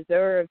we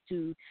deserve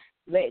to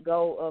let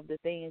go of the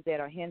things that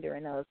are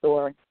hindering us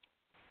or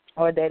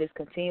that is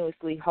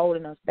continuously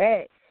holding us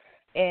back.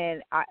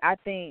 And I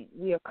think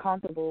we are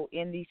comfortable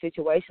in these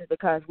situations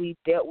because we've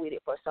dealt with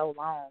it for so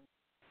long.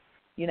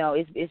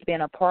 it's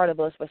been a part of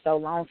us for so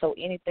long. So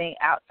anything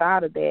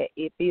outside of that,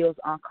 it feels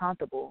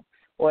uncomfortable,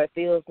 or it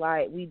feels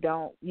like we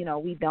don't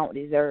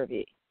deserve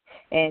it.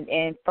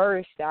 And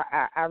first,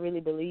 I really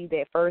believe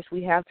that first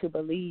we have to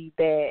believe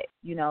that,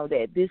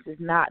 that this is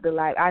not the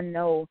life. I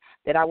know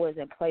that I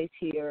wasn't placed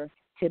here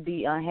to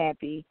be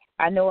unhappy.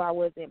 I know I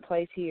wasn't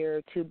placed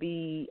here to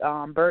be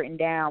burdened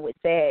down with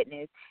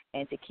sadness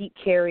and to keep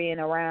carrying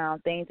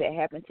around things that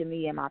happened to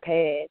me in my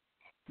past.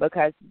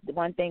 Because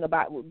one thing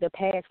about the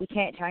past, we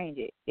can't change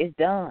it. It's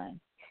done.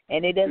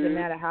 And it doesn't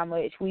matter how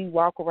much we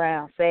walk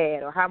around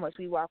sad or how much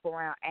we walk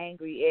around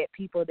angry at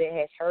people that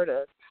has hurt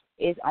us.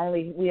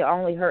 We're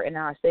only hurting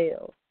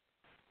ourselves.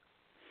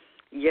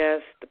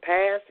 Yes, the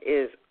past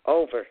is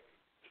over.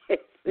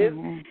 And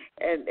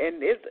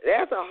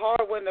that's a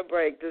hard one to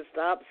break, to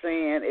stop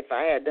saying, if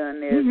I had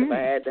done this, if I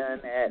had done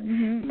that,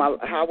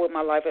 how would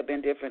my life have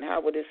been different?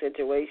 How would this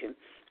situation?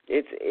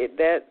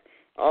 That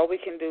all we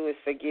can do is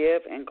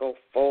forgive and go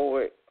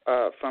forward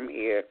from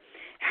here.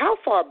 How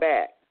far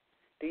back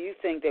do you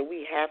think that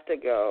we have to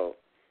go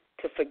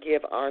to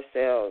forgive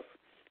ourselves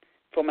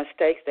for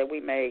mistakes that we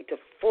made, to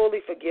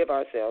fully forgive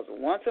ourselves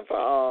once and for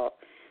all,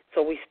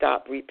 so we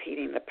stop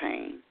repeating the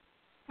pain?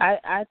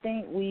 I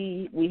think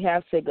we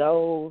have to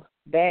go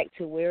back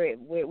to where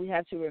we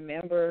have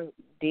to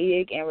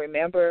dig and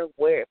remember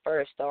where it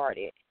first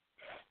started.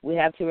 We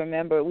have to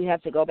remember, we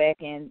have to go back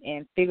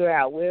and figure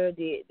out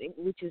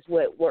which is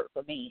what worked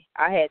for me.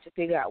 I had to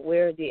figure out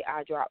where did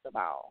I drop the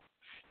ball?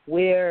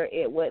 Where,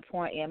 at what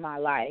point in my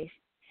life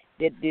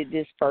did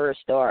this first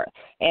start?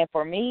 And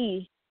for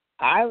me,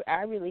 I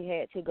really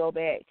had to go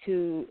back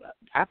to,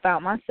 I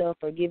found myself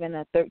forgiving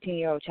a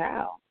 13-year-old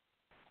child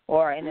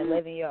or an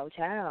 11-year-old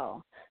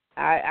child.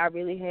 I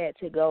really had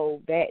to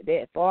go back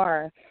that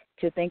far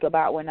to think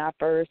about when I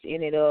first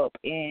ended up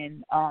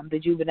in the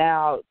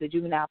juvenile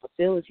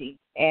facility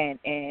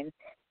and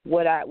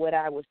what I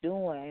was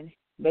doing,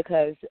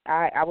 because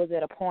I was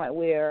at a point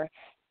where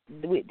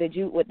with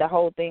the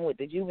whole thing with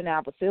the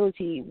juvenile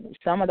facility,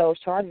 some of those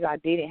charges I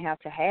didn't have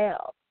to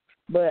have,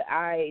 but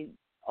I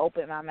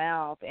opened my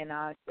mouth and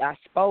I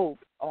spoke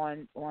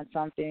on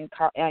something,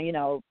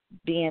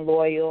 being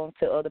loyal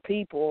to other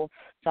people,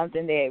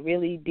 something that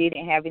really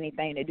didn't have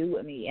anything to do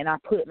with me, and I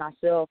put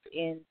myself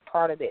in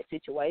part of that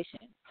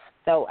situation.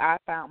 So I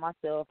found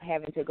myself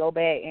having to go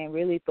back and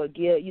really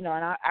forgive, and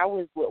I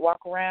would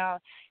walk around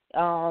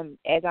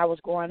as I was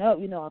growing up,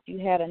 if you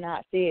had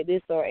not said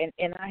this,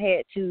 and I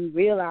had to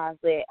realize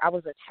that I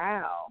was a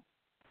child.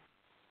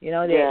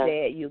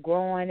 That you're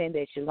growing and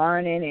that you're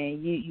learning,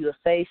 and you'll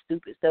say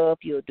stupid stuff,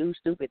 you'll do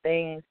stupid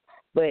things.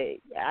 But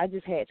I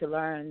just had to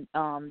learn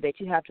that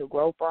you have to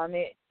grow from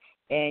it,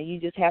 and you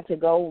just have to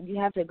go. You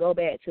have to go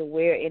back to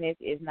where, and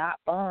it's not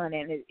fun,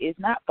 and it's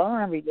not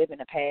fun reliving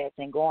the past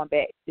and going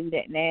back through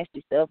that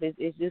nasty stuff.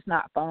 It's just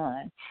not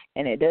fun,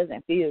 and it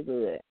doesn't feel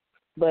good.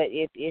 But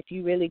if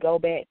you really go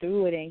back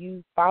through it and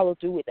you follow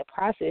through with the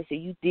process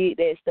and you dig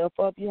that stuff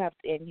up, you have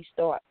to, and you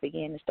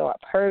begin to start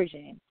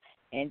purging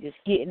and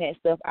just getting that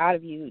stuff out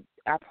of you,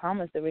 I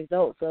promise the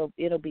results of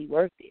it'll be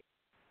worth it.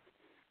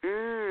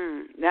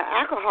 Now,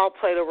 alcohol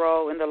played a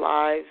role in the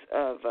lives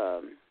of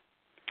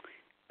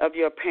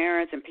your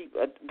parents and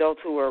people,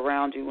 adults who were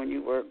around you when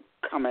you were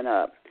coming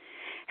up.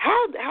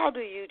 How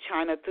do you,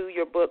 Chyna, through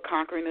your book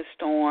Conquering the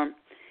Storm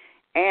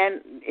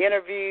and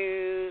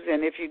interviews,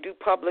 and if you do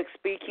public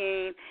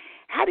speaking,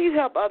 how do you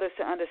help others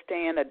to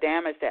understand the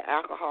damage that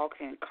alcohol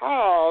can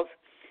cause,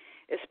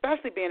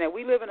 especially being that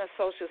we live in a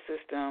social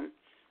system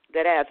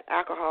that adds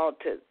alcohol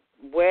to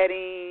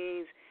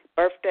weddings,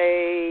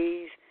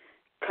 birthdays,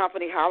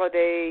 company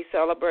holidays,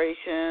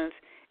 celebrations,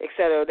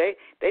 etc.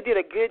 They did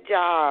a good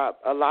job,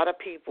 a lot of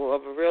people,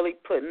 of really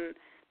putting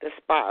the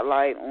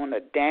spotlight on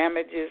the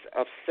damages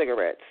of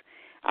cigarettes.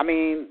 I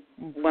mean,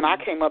 when I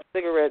came up,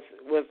 cigarettes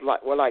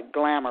were like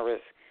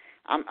glamorous.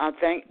 I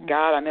thank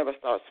God I never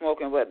started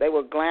smoking, but they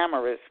were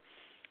glamorous.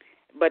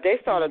 But they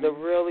started to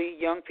really,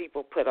 young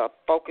people put a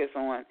focus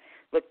on,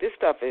 look, this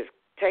stuff is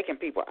taking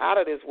people out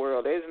of this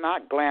world. It's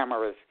not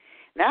glamorous.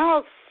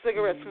 Now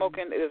cigarette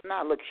smoking does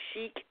not look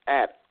chic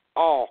at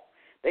all.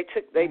 They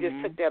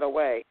just took that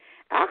away.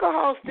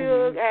 Alcohol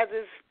still has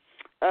this.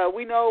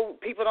 We know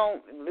people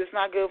don't. It's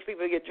not good for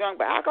people to get drunk,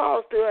 but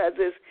alcohol still has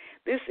this.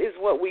 This is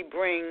what we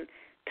bring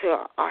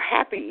to our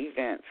happy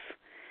events.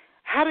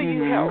 How do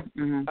you help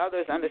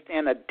others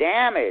understand the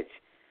damage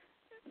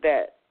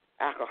that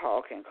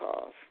alcohol can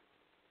cause?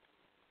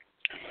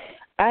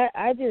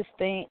 I just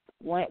think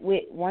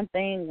one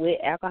thing with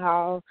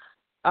alcohol,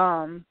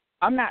 I'm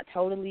not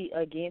totally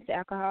against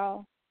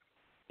alcohol.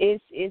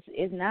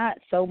 It's not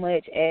so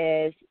much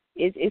as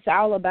it's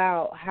all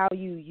about how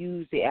you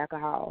use the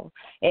alcohol,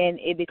 and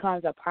it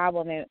becomes a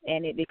problem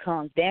and it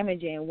becomes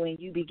damaging when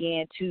you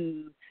begin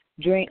to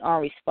drink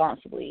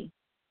irresponsibly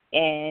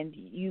and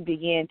you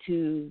begin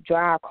to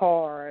drive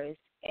cars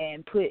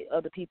and put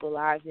other people's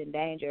lives in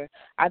danger.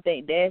 I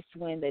think that's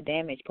when the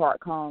damage part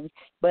comes.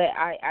 But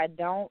I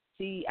don't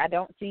see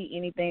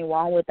anything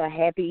wrong with a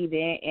happy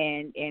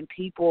event and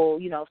people,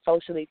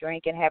 socially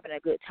drinking, having a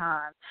good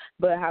time.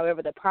 But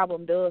however, the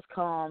problem does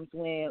comes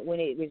when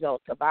it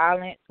results to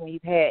violence, when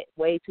you've had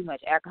way too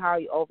much alcohol,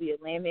 you're over your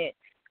limit.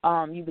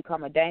 You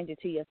become a danger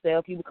to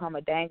yourself. You become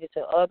a danger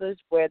to others,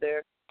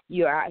 whether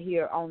you're out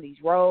here on these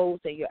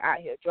roads and you're out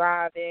here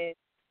driving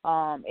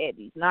at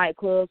these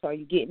nightclubs, or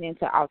you're getting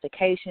into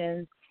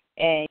altercations,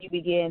 and you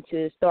begin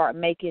to start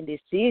making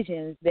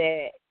decisions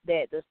that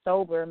the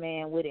sober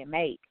man wouldn't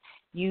make.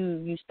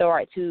 You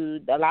start to,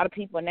 a lot of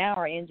people now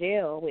are in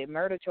jail with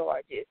murder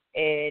charges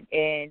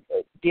and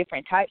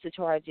different types of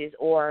charges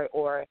or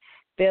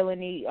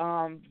felony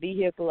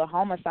vehicular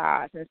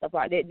homicides and stuff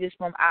like that, just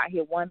from out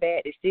here one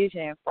bad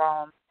decision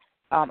from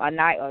a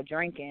night of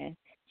drinking.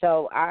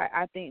 So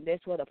I think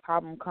that's where the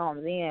problem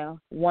comes in.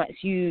 Once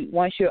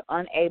you're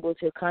unable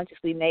to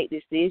consciously make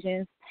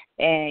decisions,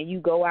 and you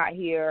go out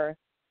here,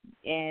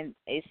 and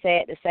it's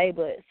sad to say,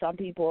 but some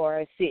people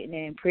are sitting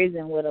in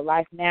prison with a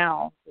life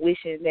now,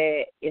 wishing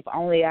that if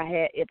only I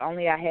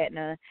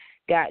hadn't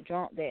got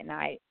drunk that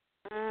night.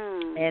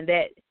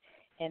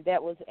 And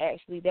that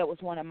was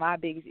one of my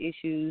biggest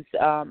issues.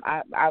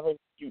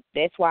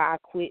 That's why I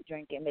quit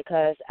drinking,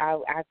 because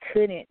I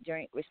couldn't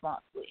drink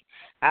responsibly.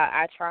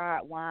 I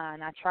tried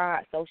wine, I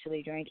tried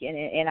socially drinking,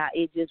 and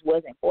it just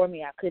wasn't for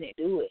me. I couldn't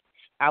do it.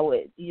 I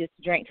would just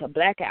drink to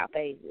blackout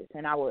phases,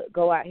 and I would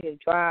go out here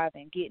drive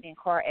and get in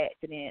car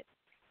accidents,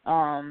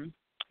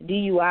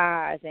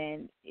 DUIs,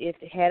 and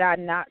had I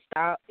not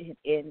stopped,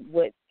 and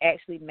what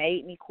actually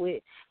made me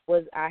quit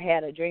was I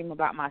had a dream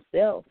about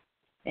myself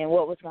and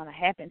what was going to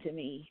happen to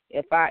me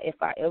if I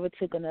ever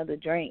took another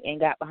drink and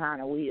got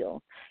behind a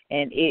wheel,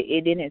 and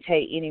it didn't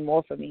take any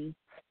more for me.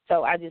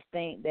 So I just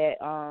think that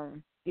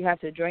you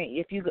have to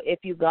drink.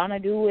 If you're gonna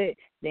do it,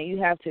 then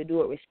you have to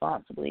do it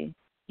responsibly.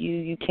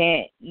 You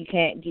can't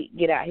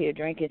get out here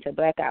drinking to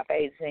blackout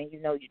phases and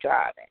you're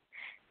driving,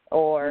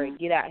 or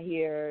get out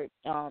here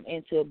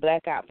into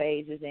blackout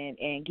phases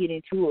and get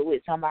into it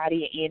with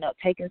somebody and end up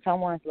taking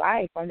someone's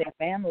life from their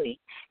family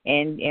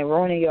and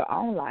ruining your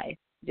own life.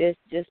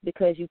 Just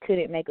because you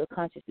couldn't make a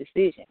conscious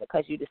decision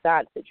because you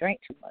decided to drink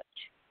too much.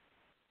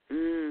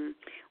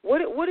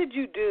 What did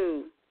you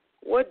do?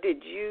 What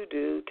did you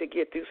do to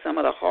get through some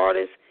of the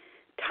hardest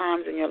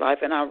times in your life?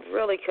 And I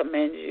really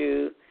commend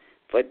you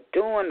for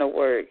doing the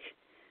work.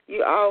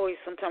 You always,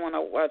 sometimes when I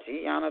watch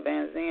Iyanla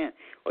Vanzant,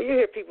 or you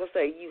hear people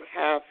say you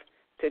have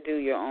to do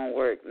your own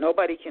work.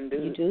 Nobody can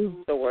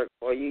do the work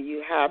for you.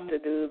 You have to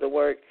do the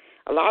work.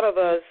 A lot of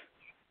us,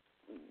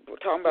 we were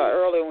talking about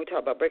earlier when we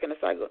talked about breaking the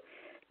cycle,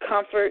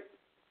 comfort,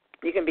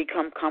 you can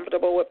become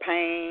comfortable with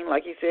pain.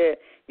 Like you said,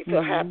 you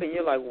feel happy and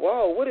you're like,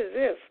 whoa, what is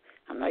this?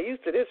 I'm not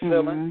used to this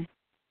feeling.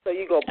 So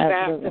you go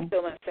back to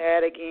feeling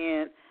sad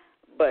again.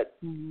 But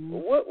a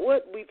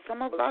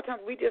lot of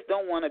times we just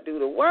don't want to do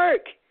the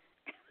work.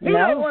 We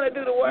don't want to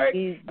do the work.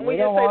 And we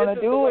don't want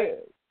to do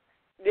it.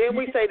 Then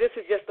we say this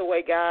is just the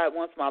way God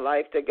wants my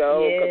life to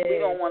go because we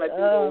don't want to do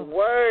the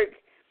work.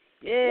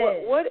 Yeah.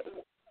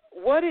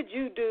 What did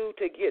you do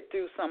to get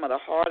through some of the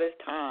hardest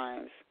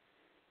times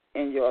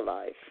in your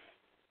life?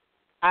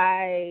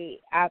 I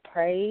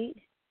prayed,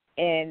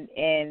 and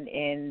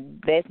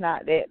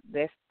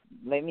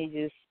let me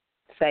just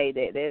say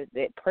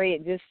that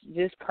praying,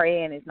 just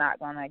praying is not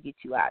gonna get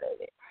you out of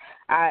it.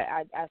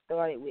 I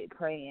started with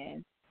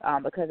praying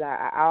because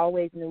I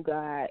always knew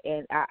God,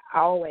 and I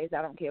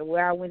don't care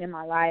where I went in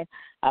my life,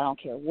 I don't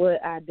care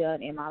what I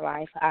done in my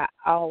life, I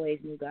always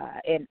knew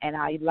God, and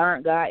I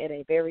learned God at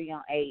a very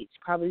young age,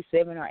 probably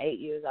 7 or 8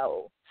 years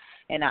old,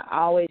 and I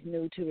always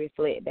knew to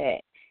reflect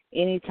back.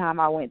 Anytime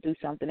I went through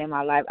something in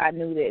my life, I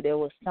knew that there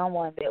was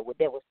someone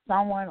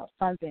or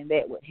something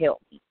that would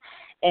help me.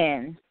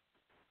 And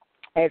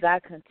as I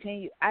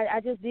continued,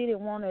 I just didn't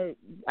want to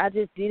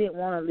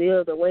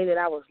live the way that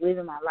I was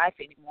living my life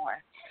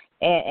anymore.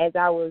 And as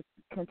I was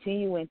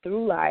continuing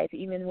through life,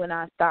 even when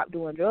I stopped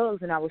doing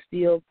drugs and I was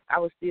still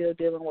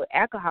dealing with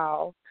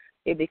alcohol,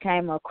 it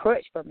became a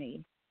crutch for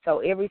me. So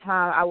every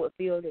time I would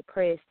feel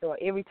depressed, or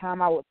every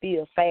time I would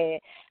feel sad,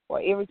 or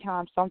every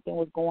time something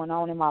was going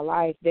on in my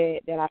life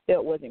that I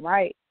felt wasn't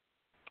right,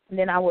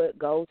 then I would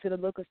go to the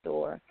liquor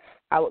store.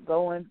 I would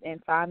go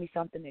and find me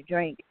something to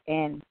drink,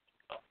 and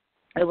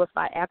it was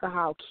like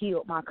alcohol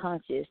killed my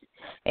conscience.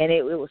 And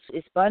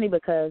it's funny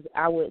because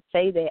I would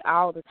say that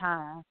all the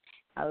time.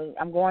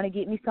 I'm going to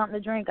get me something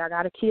to drink. I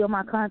got to kill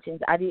my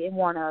conscience. I didn't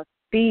want to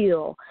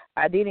feel.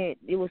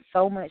 It was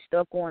so much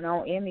stuff going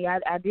on in me.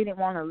 I didn't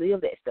want to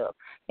live that stuff.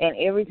 And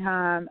every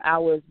time I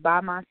was by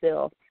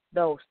myself,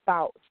 those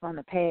thoughts from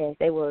the past,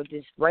 they were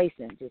just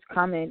racing, just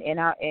coming. And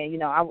I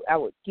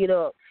would get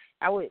up.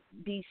 I would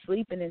be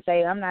sleeping and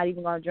say, I'm not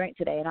even going to drink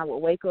today. And I would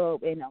wake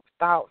up in those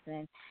thoughts.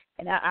 And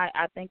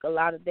I think a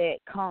lot of that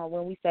comes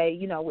when we say,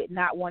 with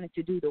not wanting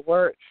to do the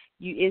work,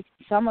 it's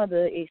some of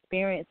the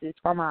experiences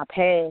from our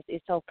past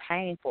is so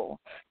painful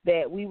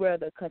that we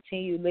rather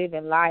continue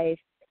living life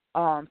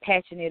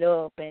patching it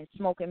up and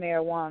smoking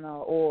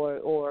marijuana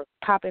or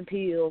popping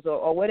pills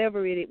or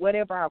whatever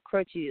whatever our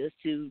crutch is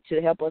to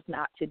help us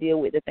not to deal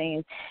with the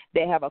things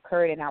that have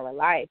occurred in our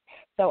life.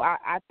 So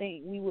I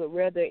think we would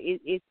rather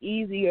it's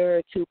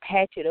easier to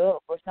patch it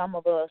up for some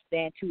of us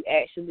than to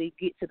actually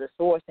get to the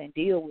source and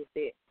deal with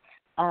it.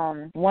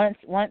 Once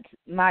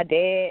my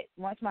dad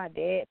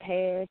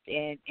passed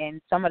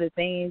and some of the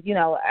things,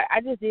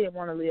 I just didn't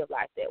want to live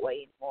life that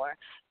way anymore.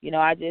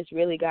 I just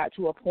really got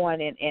to a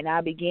point and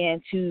I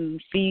began to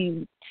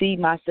see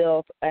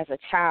myself as a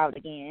child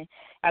again.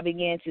 I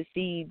began to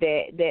see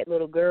that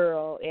little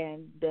girl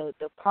and the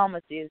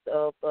promises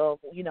of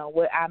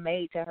what I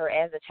made to her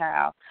as a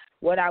child,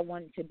 what I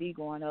wanted to be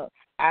growing up.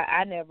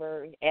 I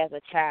never, as a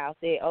child,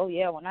 said, oh,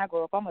 yeah, when I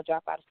grow up, I'm going to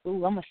drop out of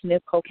school. I'm going to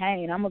sniff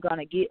cocaine. I'm going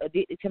to get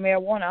addicted to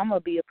marijuana. I'm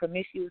going to be a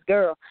promiscuous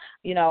girl.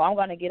 I'm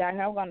going to get out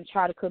here. I'm going to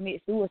try to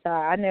commit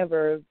suicide. I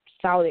never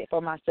saw that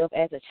for myself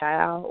as a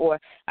child, or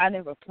I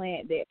never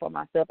planned that for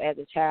myself as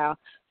a child.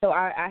 So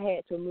I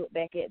had to look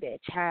back at that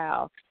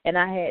child, and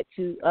I had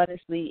to,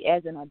 honestly,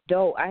 as an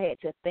adult, I had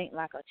to think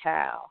like a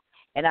child.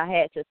 And I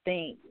had to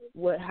think,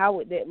 how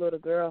would that little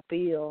girl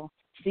feel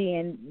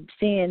seeing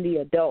the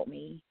adult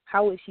me?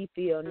 How would she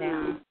feel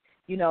now,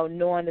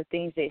 knowing the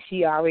things that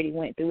she already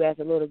went through as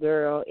a little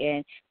girl?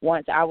 And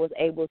once I was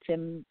able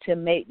to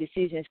make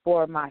decisions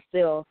for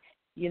myself,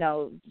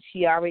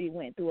 she already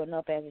went through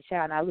enough as a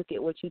child. And I look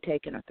at what you're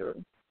taking her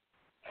through.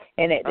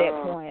 And at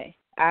that point,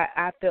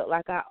 I felt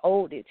like I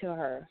owed it to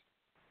her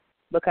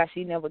because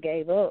she never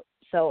gave up.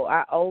 So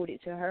I owed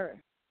it to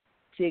her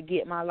to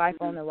get my life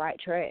on the right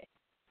track.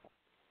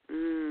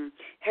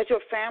 Has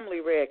your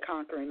family read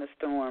Conquering the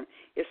Storm?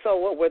 If so,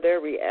 what were their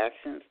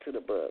reactions to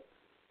the book?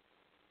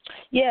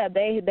 Yeah,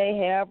 they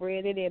have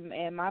read it,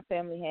 and my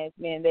family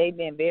they've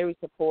been very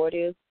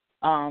supportive.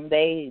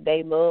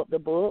 They loved the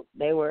book.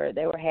 They were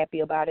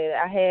happy about it.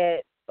 I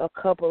had a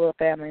couple of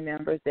family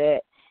members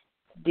that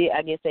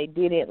they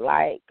didn't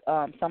like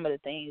some of the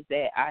things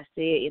that I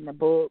said in the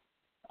book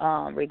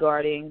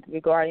regarding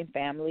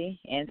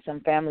family and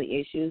some family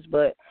issues,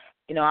 but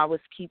I was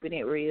keeping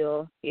it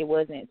real. It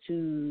wasn't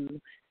to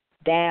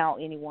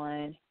down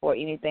anyone or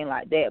anything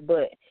like that.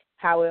 But,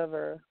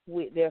 however,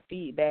 with their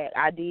feedback,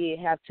 I did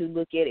have to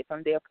look at it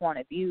from their point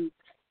of view.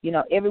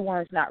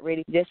 Everyone's not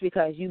ready. Just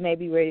because you may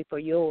be ready for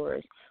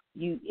yours,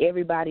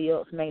 everybody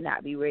else may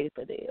not be ready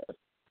for theirs.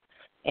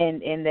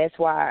 And that's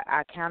why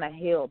I kind of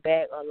held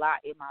back a lot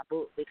in my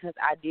book, because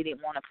I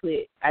didn't want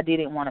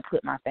to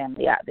put my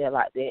family out there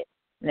like that.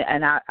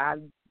 And I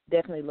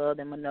definitely love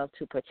them enough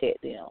to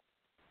protect them.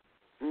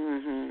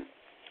 Mhm.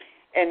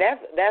 And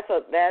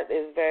that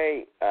is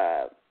very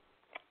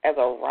as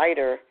a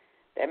writer,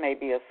 that may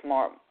be a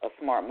smart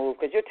move,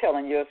 because you're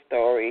telling your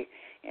story,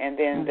 and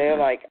then they're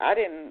like, I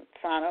didn't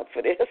sign up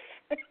for this.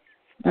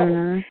 But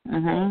you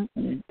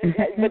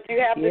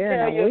have to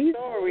tell your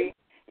story.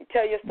 You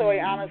tell your story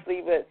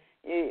honestly, but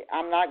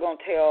I'm not going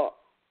to tell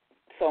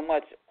so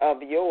much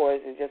of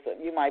yours. It's just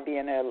you might be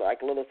in there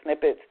like little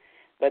snippets,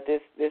 but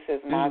this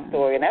is my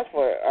story, and that's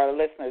for our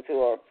listeners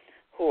who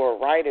are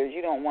writers.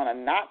 You don't want to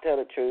not tell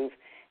the truth,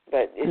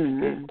 but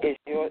it's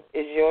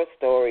your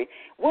story.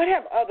 What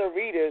have other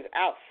readers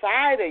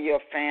outside of your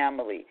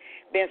family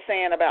been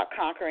saying about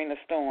Conquering the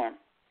Storm?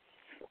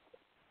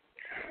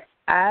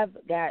 I've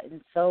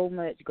gotten so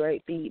much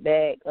great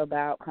feedback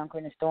about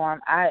Conquering the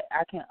Storm. I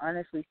can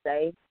honestly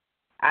say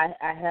I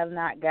have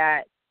not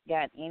got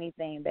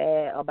anything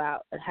bad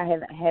about. I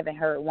haven't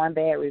heard one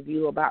bad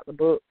review about the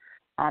book.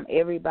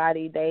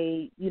 Everybody,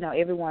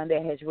 everyone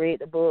that has read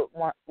the book,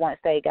 once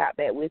they got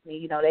back with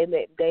me, they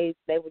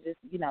were just,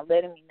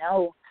 letting me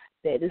know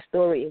that this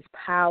story is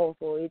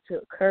powerful. It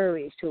took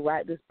courage to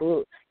write this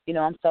book.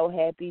 I'm so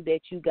happy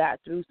that you got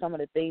through some of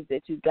the things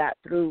that you got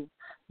through,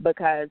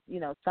 because,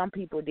 some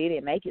people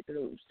didn't make it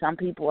through. Some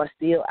people are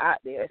still out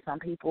there. Some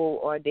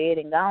people are dead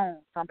and gone.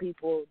 Some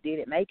people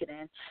didn't make it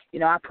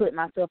in. I put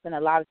myself in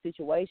a lot of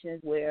situations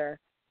where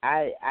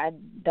I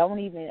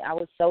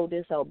was so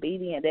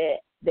disobedient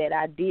that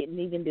I didn't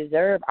even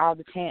deserve all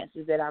the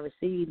chances that I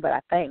received, but I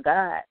thank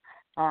God,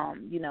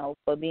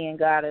 for being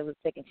God of a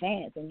second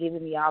chance and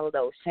giving me all of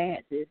those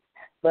chances.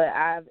 But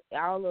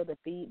all of the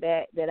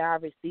feedback that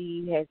I've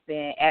received has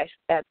been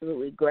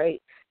absolutely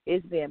great.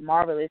 It's been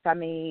marvelous. I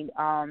mean,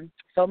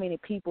 so many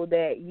people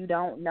that you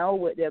don't know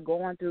what they're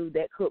going through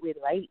that could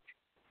relate,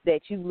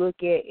 that you look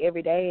at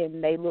every day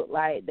and they look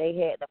like they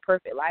had the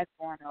perfect life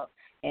growing up,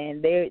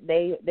 and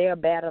they're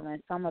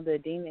battling some of the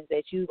demons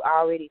that you've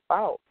already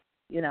fought.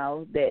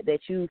 That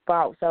you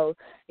fought. So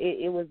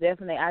it was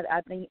definitely,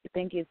 I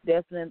think it's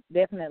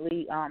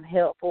definitely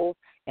helpful,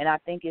 and I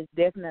think it's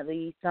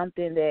definitely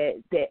something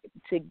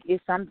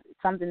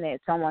something that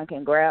someone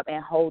can grab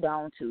and hold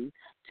on to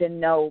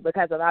know,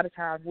 because a lot of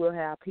times we'll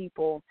have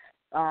people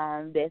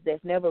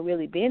that's never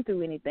really been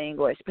through anything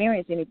or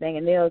experienced anything,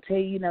 and they'll tell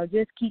you,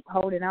 just keep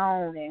holding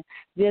on and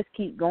just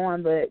keep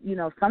going. But,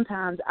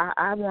 sometimes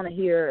I want to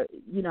hear,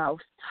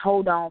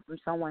 hold on from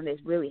someone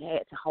that's really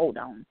had to hold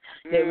on,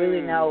 that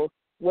really know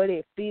what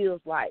it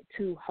feels like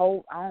to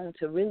hold on,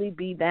 to really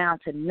be down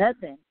to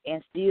nothing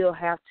and still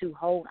have to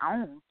hold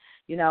on.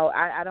 You know,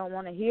 I don't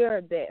want to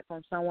hear that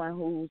from someone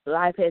whose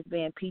life has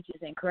been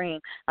peaches and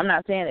cream. I'm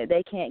not saying that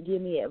they can't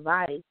give me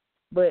advice,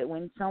 but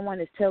when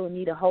someone is telling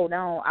me to hold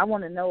on, I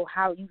want to know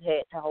how you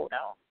had to hold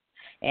on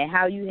and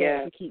how you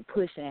had to keep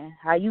pushing,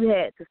 how you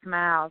had to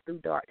smile through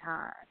dark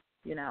times,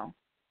 you know.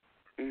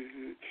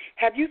 Mm-hmm.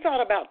 Have you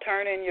thought about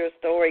turning your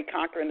story,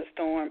 Conquering the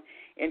Storm,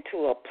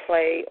 into a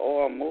play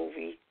or a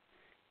movie?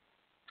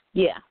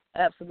 Yeah,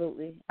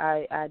 absolutely.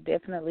 I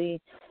definitely,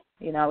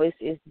 you know,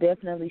 it's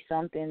definitely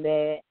something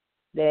that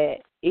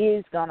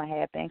is gonna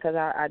happen because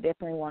I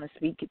definitely want to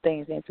speak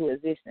things into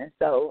existence.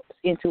 So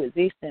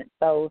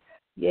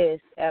yes,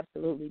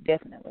 absolutely,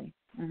 definitely.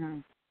 Mm-hmm.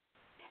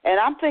 And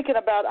I'm thinking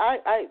about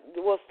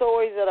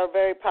stories that are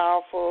very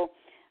powerful.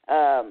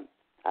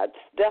 It's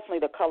definitely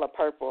The Color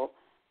Purple.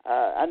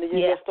 I know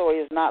your story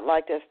is not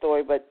like that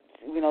story, but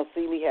you know,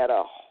 Celie had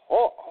a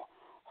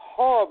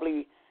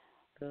horribly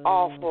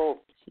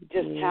awful,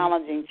 just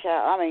challenging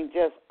child. I mean,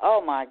 just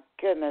oh my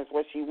goodness,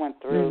 what she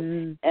went through.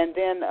 Mm-hmm. And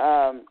then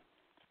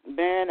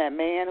Ben, that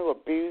man who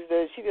abused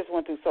her, she just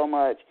went through so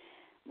much.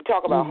 We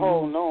talk about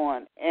holding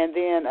on. And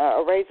then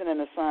A Raisin in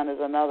the Sun is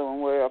another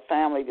one where a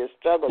family just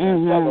struggles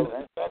and struggles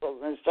and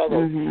struggles and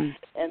struggles.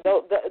 Mm-hmm. And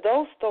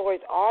those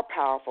stories are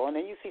powerful. And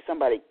then you see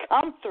somebody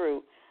come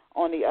through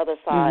on the other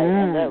side,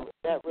 and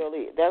that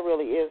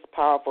really is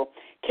powerful.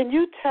 Can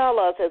you tell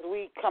us, as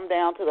we come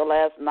down to the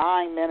last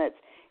 9 minutes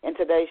in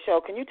today's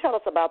show, can you tell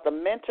us about the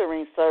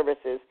mentoring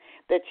services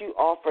that you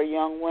offer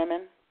young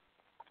women?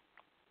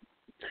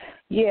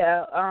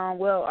 Yeah,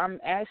 well, I'm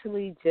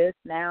actually just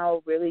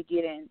now really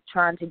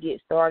trying to get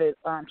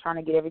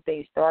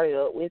everything started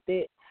up with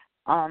it.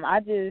 I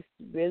just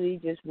really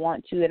just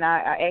want to, and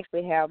I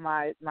actually have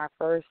my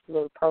first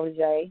little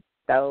protege,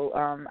 so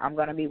I'm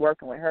going to be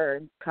working with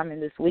her coming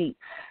this week.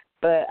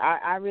 But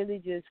I really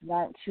just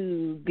want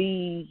to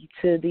be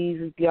to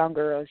these young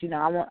girls. You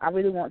know, I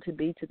really want to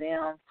be to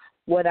them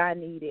what I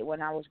needed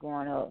when I was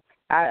growing up.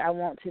 I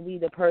want to be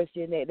the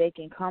person that they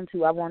can come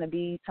to. I want to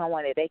be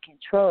someone that they can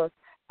trust.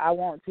 I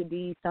want to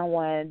be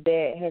someone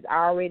that has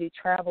already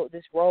traveled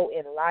this road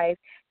in life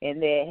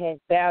and that has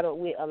battled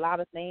with a lot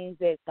of things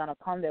that's going to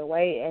come their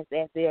way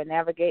as they're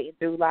navigating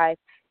through life.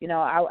 You know,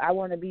 I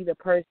want to be the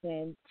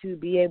person to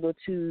be able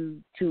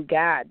to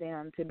guide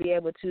them, to be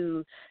able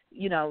to,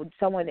 you know,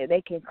 someone that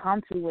they can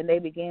come to when they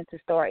begin to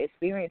start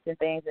experiencing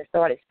things and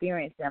start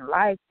experiencing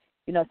life.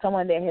 You know,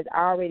 someone that has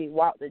already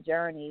walked the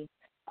journey.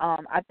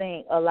 I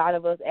think a lot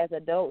of us as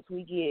adults,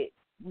 we get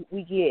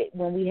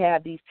when we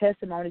have these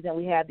testimonies and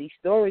we have these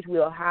stories,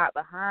 we'll hide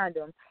behind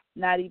them,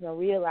 not even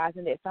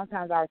realizing that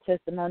sometimes our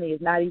testimony is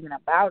not even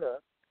about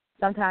us.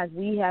 Sometimes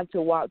we have to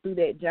walk through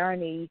that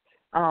journey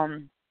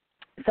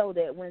so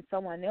that when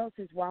someone else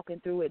is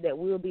walking through it, that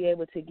we'll be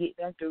able to get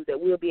them through, that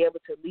we'll be able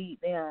to lead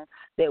them,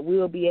 that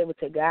we'll be able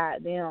to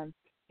guide them.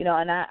 You know,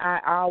 and I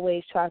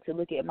always try to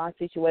look at my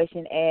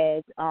situation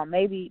as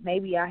maybe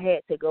I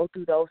had to go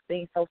through those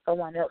things so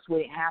someone else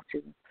wouldn't have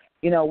to.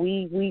 You know,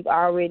 we've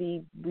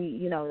already,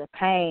 you know, the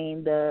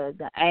pain,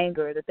 the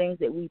anger, the things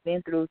that we've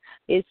been through.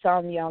 It's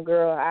some young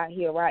girl out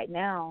here right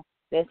now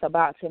that's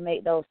about to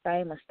make those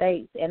same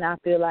mistakes, and I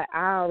feel like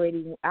I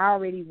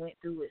already went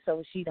through it,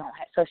 so she doesn't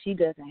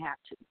have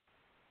to.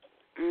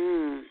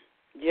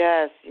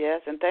 Yes,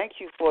 and thank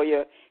you for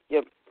the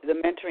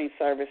mentoring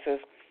services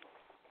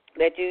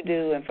that you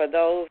do, and for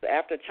those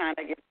after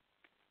Chyna gets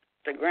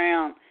the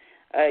ground.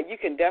 You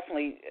can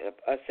definitely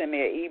send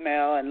me an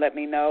email and let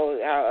me know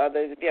how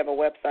others, if you have a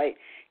website,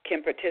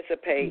 can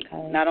participate,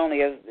 not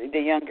only as the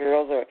young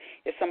girls or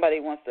if somebody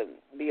wants to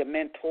be a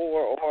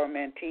mentor or a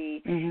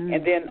mentee. Mm-hmm.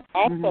 And then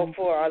also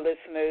for our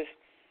listeners,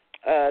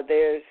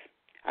 there's,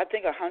 I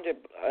think,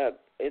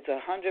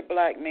 100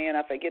 black men,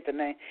 I forget the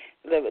name,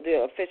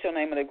 the official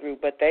name of the group,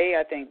 but they,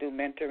 I think, do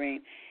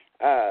mentoring,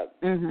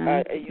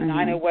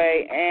 United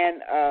Way,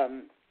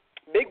 and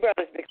Big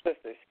Brothers, Big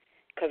Sisters,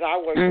 because I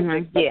work with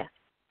Big Brothers.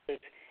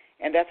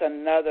 And that's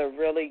another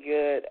really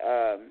good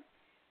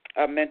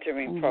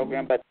mentoring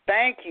program. But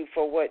thank you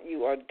for what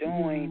you are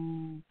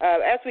doing.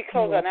 As we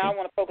close out now, I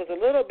want to focus a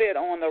little bit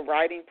on the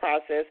writing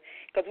process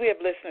because we have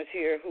listeners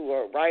here who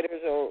are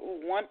writers or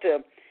who want to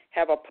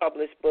have a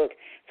published book.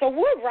 So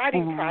what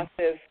writing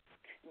process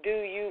do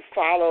you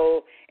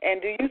follow,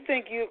 and do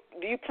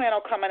you plan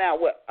on coming out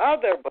with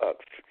other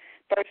books,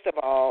 first of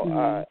all?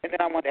 And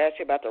then I want to ask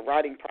you about the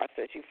writing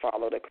process you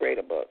follow to create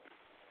a book.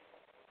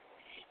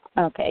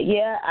 Okay,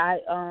 yeah,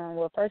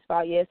 well, first of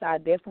all, yes,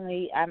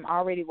 I'm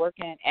already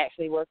working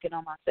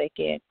on my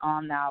second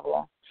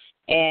novel,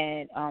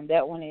 and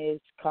that one is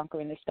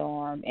Conquering the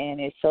Storm, and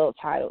it's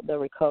subtitled The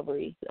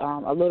Recovery,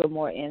 a little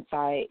more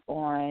insight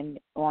on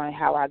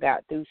how I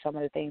got through some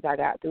of the things I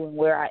got through and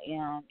where I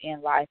am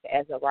in life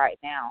as of right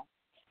now.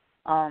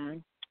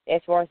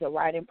 As far as the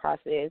writing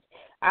process,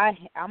 I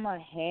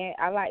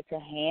like to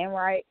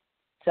handwrite,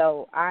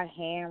 so I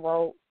hand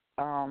wrote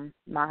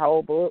my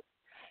whole book.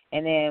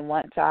 And then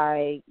once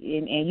and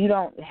you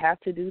don't have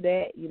to do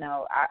that, you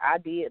know, I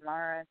did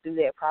learn through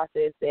that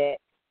process that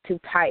to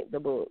type the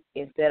book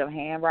instead of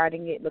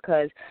handwriting it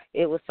because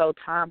it was so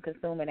time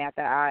consuming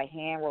after I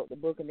hand wrote the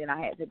book and then I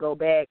had to go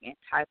back and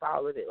type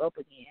all of it up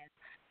again.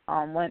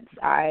 Once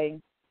I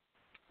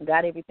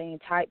got everything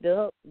typed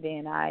up,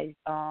 then I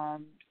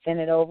sent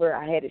it over.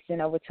 I had it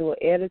sent over to an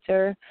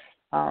editor.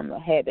 I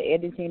had the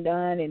editing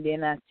done, and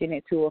then I sent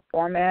it to a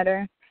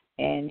formatter,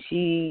 and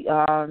she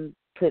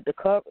put the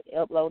cover,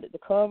 uploaded the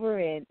cover,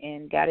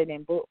 and got it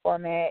in book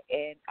format,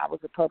 and I was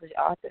a published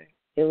author.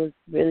 It was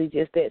really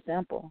just that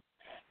simple.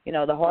 You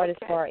know, the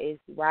hardest part is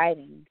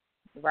writing.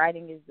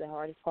 Writing is the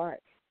hardest part.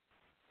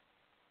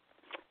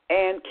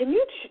 And can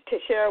you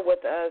share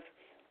with us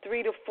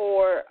 3 to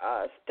 4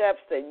 steps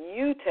that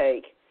you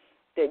take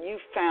that you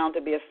found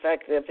to be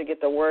effective to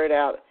get the word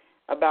out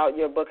about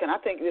your book? And I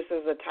think this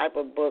is a type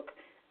of book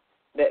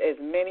that as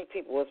many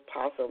people as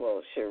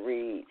possible should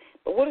read.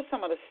 But what are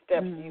some of the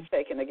steps you've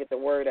taken to get the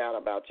word out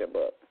about your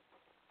book?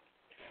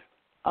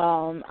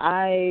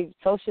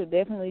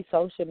 Definitely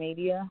social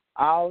media,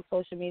 all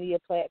social media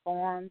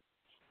platforms.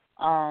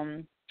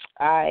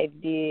 I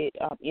did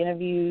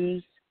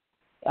interviews,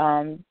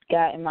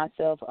 gotten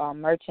myself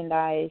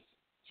merchandise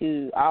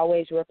to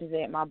always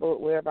represent my book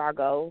wherever I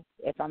go.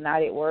 If I'm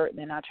not at work,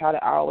 then I try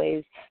to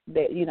always,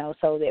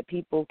 so that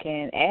people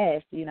can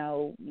ask,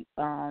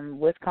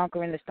 what's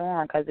conquering the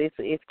storm, because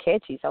it's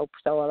catchy. So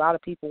a lot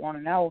of people want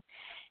to know,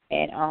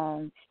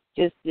 and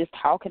just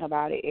talking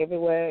about it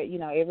everywhere.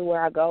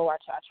 Everywhere I go, I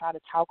try to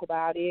talk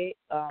about it.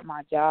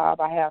 My job,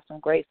 I have some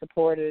great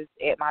supporters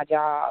at my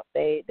job.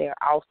 They're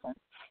awesome.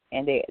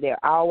 And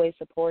they're always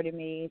supporting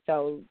me.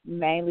 So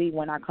mainly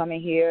when I come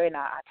in here and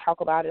I talk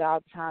about it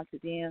all the time to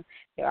them,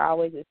 they're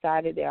always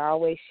excited. They're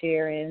always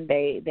sharing.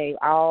 They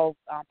all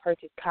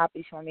purchase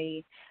copies from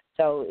me.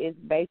 So it's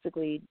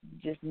basically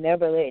just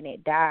never letting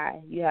it die.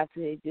 You have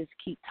to just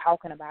keep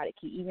talking about it.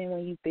 Even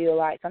when you feel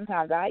like,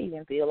 sometimes I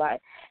even feel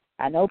like,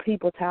 I know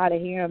people tired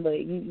of hearing,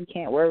 but you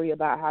can't worry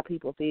about how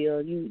people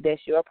feel.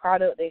 That's your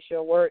product, that's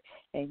your work,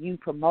 and you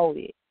promote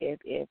it.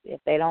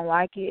 If they don't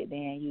like it,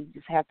 then you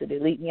just have to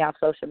delete me off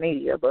social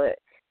media. But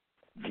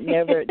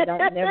never let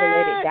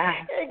it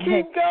die.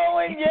 Keep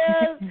going,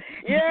 yes.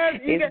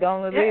 It's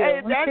gonna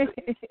live.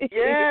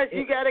 Yes,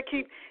 you gotta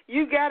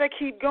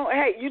keep going.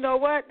 Hey, you know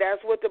what?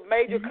 That's what the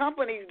major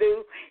companies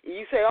do.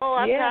 You say, "Oh,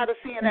 I'm tired of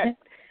seeing that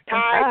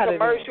Tide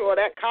commercial or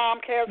that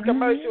Comcast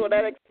commercial or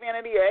that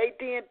Xfinity or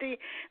AT&T."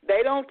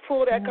 They don't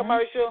pull that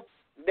commercial.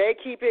 They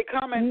keep it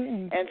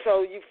coming, and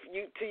so you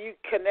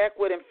connect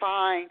with and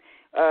find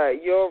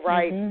your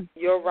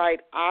right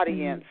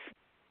audience.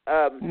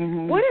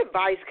 What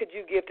advice could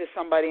you give to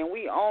somebody? And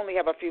we only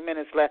have a few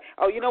minutes left.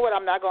 Oh, you know what?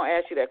 I'm not going to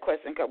ask you that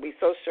question because we're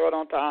so short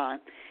on time.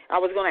 I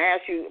was going to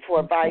ask you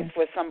for advice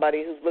for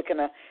somebody who's looking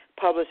to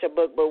publish a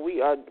book, but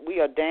we are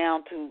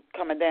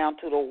coming down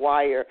to the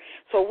wire.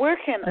 So where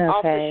can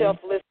off the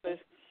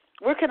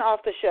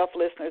shelf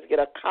listeners get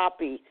a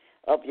copy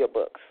of your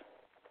books?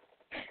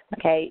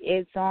 Okay,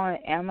 it's on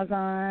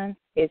Amazon.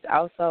 It's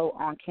also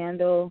on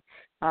Kindle.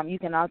 You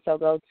can also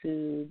go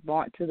to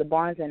the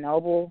Barnes &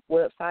 Noble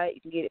website.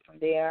 You can get it from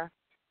there.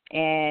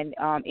 And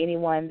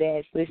anyone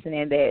that's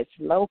listening that's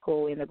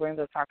local in the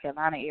Greenville, South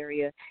Carolina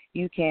area,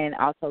 you can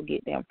also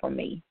get them from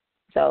me.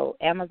 So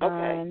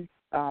Amazon,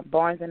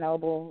 Barnes &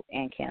 Noble,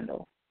 and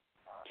Kindle.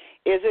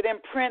 Is it in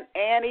print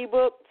and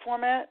ebook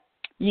format?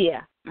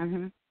 Yeah.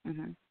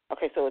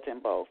 Okay, so it's in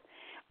both.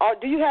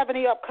 Do you have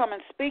any upcoming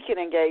speaking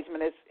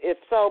engagements? If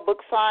so,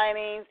 book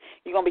signings,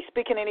 you're going to be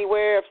speaking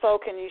anywhere? If so,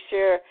 can you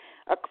share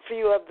a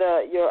few of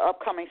your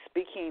upcoming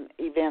speaking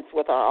events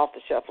with our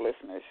off-the-shelf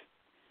listeners?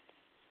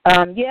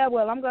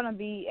 Well, I'm going to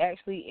be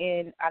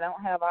actually I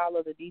don't have all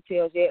of the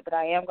details yet, but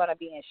I am going to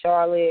be in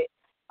Charlotte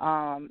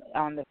on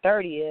the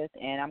 30th,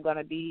 and I'm going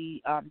to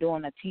be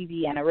doing a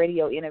TV and a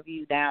radio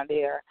interview down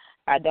there.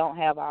 I don't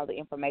have all the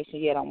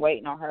information yet. I'm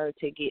waiting on her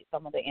to get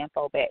some of the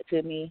info back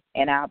to me,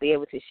 and I'll be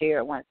able to share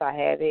it once I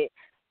have it.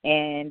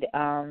 And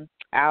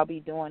I'll be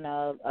doing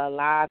a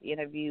live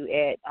interview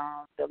at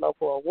the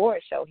local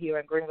award show here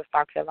in Greenville,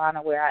 South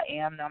Carolina, where I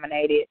am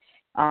nominated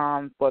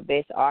for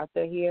Best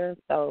Author here.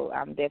 So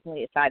I'm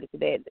definitely excited for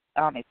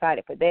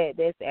that.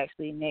 That's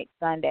actually next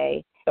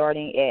Sunday,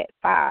 starting at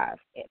 5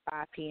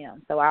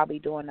 p.m. So I'll be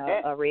doing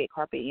a red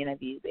carpet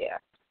interview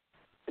there.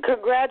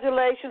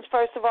 Congratulations,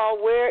 first of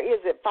all. Where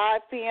is it?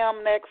 5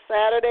 p.m. next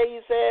Saturday,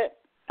 you said?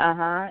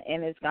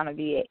 And it's going to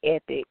be at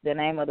Epic. The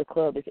name of the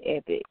club is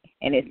Epic,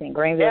 and it's in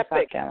Greenville,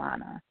 South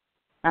Carolina.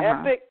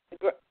 Epic,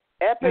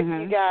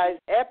 you guys.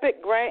 Epic,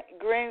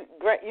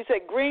 you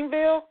said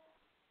Greenville?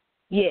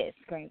 Yes,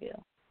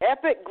 Greenville.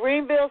 Epic,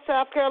 Greenville,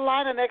 South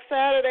Carolina, next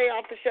Saturday,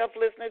 off the shelf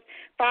listeners,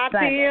 5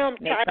 p.m.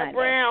 Chyna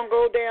Brown,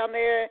 go down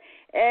there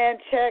and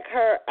check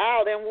her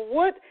out. And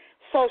what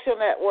social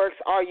networks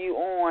are you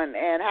on,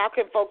 and how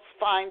can folks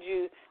find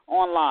you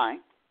online?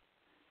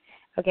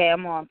 Okay,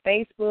 I'm on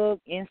Facebook,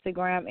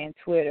 Instagram, and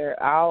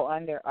Twitter, all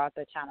under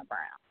author Chyna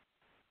Brown.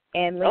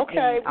 And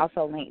LinkedIn,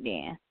 also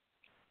LinkedIn.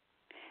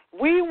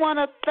 We want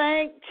to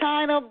thank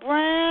Chyna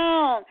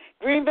Brown,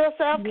 Greenville,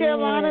 South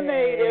Carolina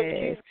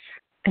native.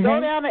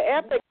 Go down to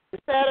Epic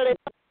Saturday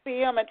 5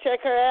 p.m. and check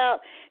her out.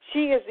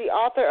 She is the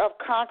author of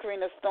Conquering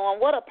the Storm.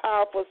 What a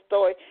powerful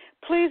story.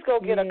 Please go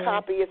get a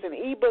copy. It's an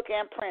ebook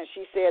and print.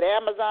 She said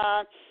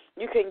Amazon.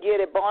 You can get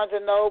it, Barnes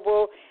 &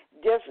 Noble.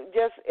 Just,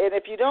 and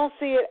if you don't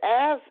see it,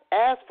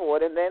 ask for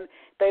it, and then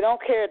they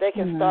don't care. They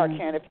can start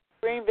carrying it. If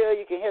you're in Greenville,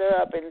 you can hit her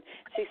up, and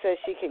she says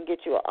she can get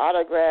you an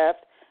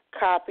autographed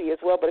copy as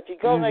well. But if you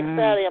go next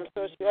Saturday, I'm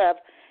sure she'll have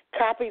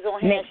copies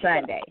on hand. Next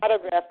Sunday.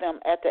 Autograph them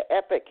at the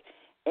Epic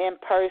in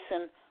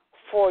person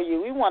for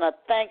you. We want to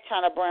thank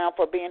Chyna Brown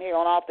for being here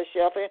on Off the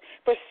Shelf and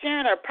for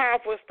sharing her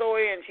powerful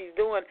story, and she's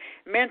doing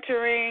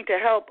mentoring to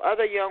help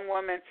other young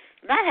women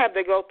not have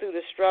to go through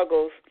the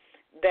struggles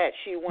that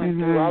she went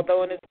through.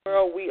 Although in this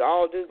world we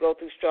all do go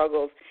through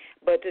struggles,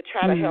 but to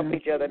try to help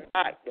each other,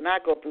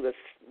 not go through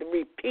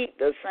repeat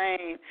the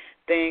same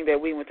thing that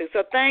we went through.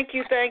 So thank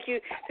you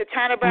to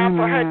Chyna Brown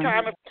for her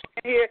time of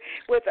being here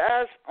with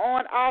us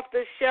on Off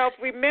the Shelf.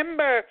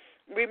 Remember,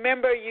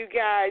 you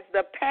guys,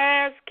 the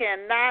past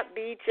cannot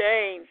be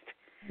changed.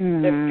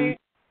 The future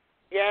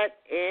yet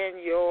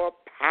in your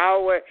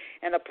power,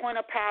 and the point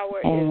of power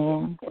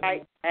is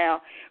right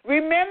now.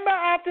 Remember,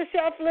 Off the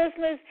Shelf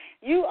listeners,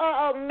 you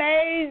are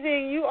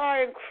amazing. You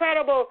are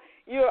incredible.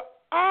 You're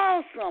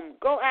awesome.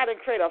 Go out and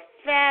create a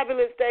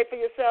fabulous day for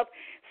yourself.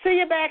 See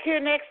you back here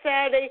next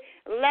Saturday,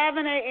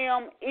 11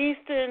 a.m.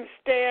 Eastern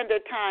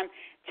Standard Time.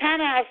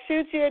 Chyna, I'll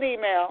shoot you an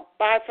email.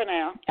 Bye for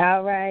now.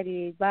 All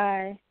righty.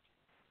 Bye.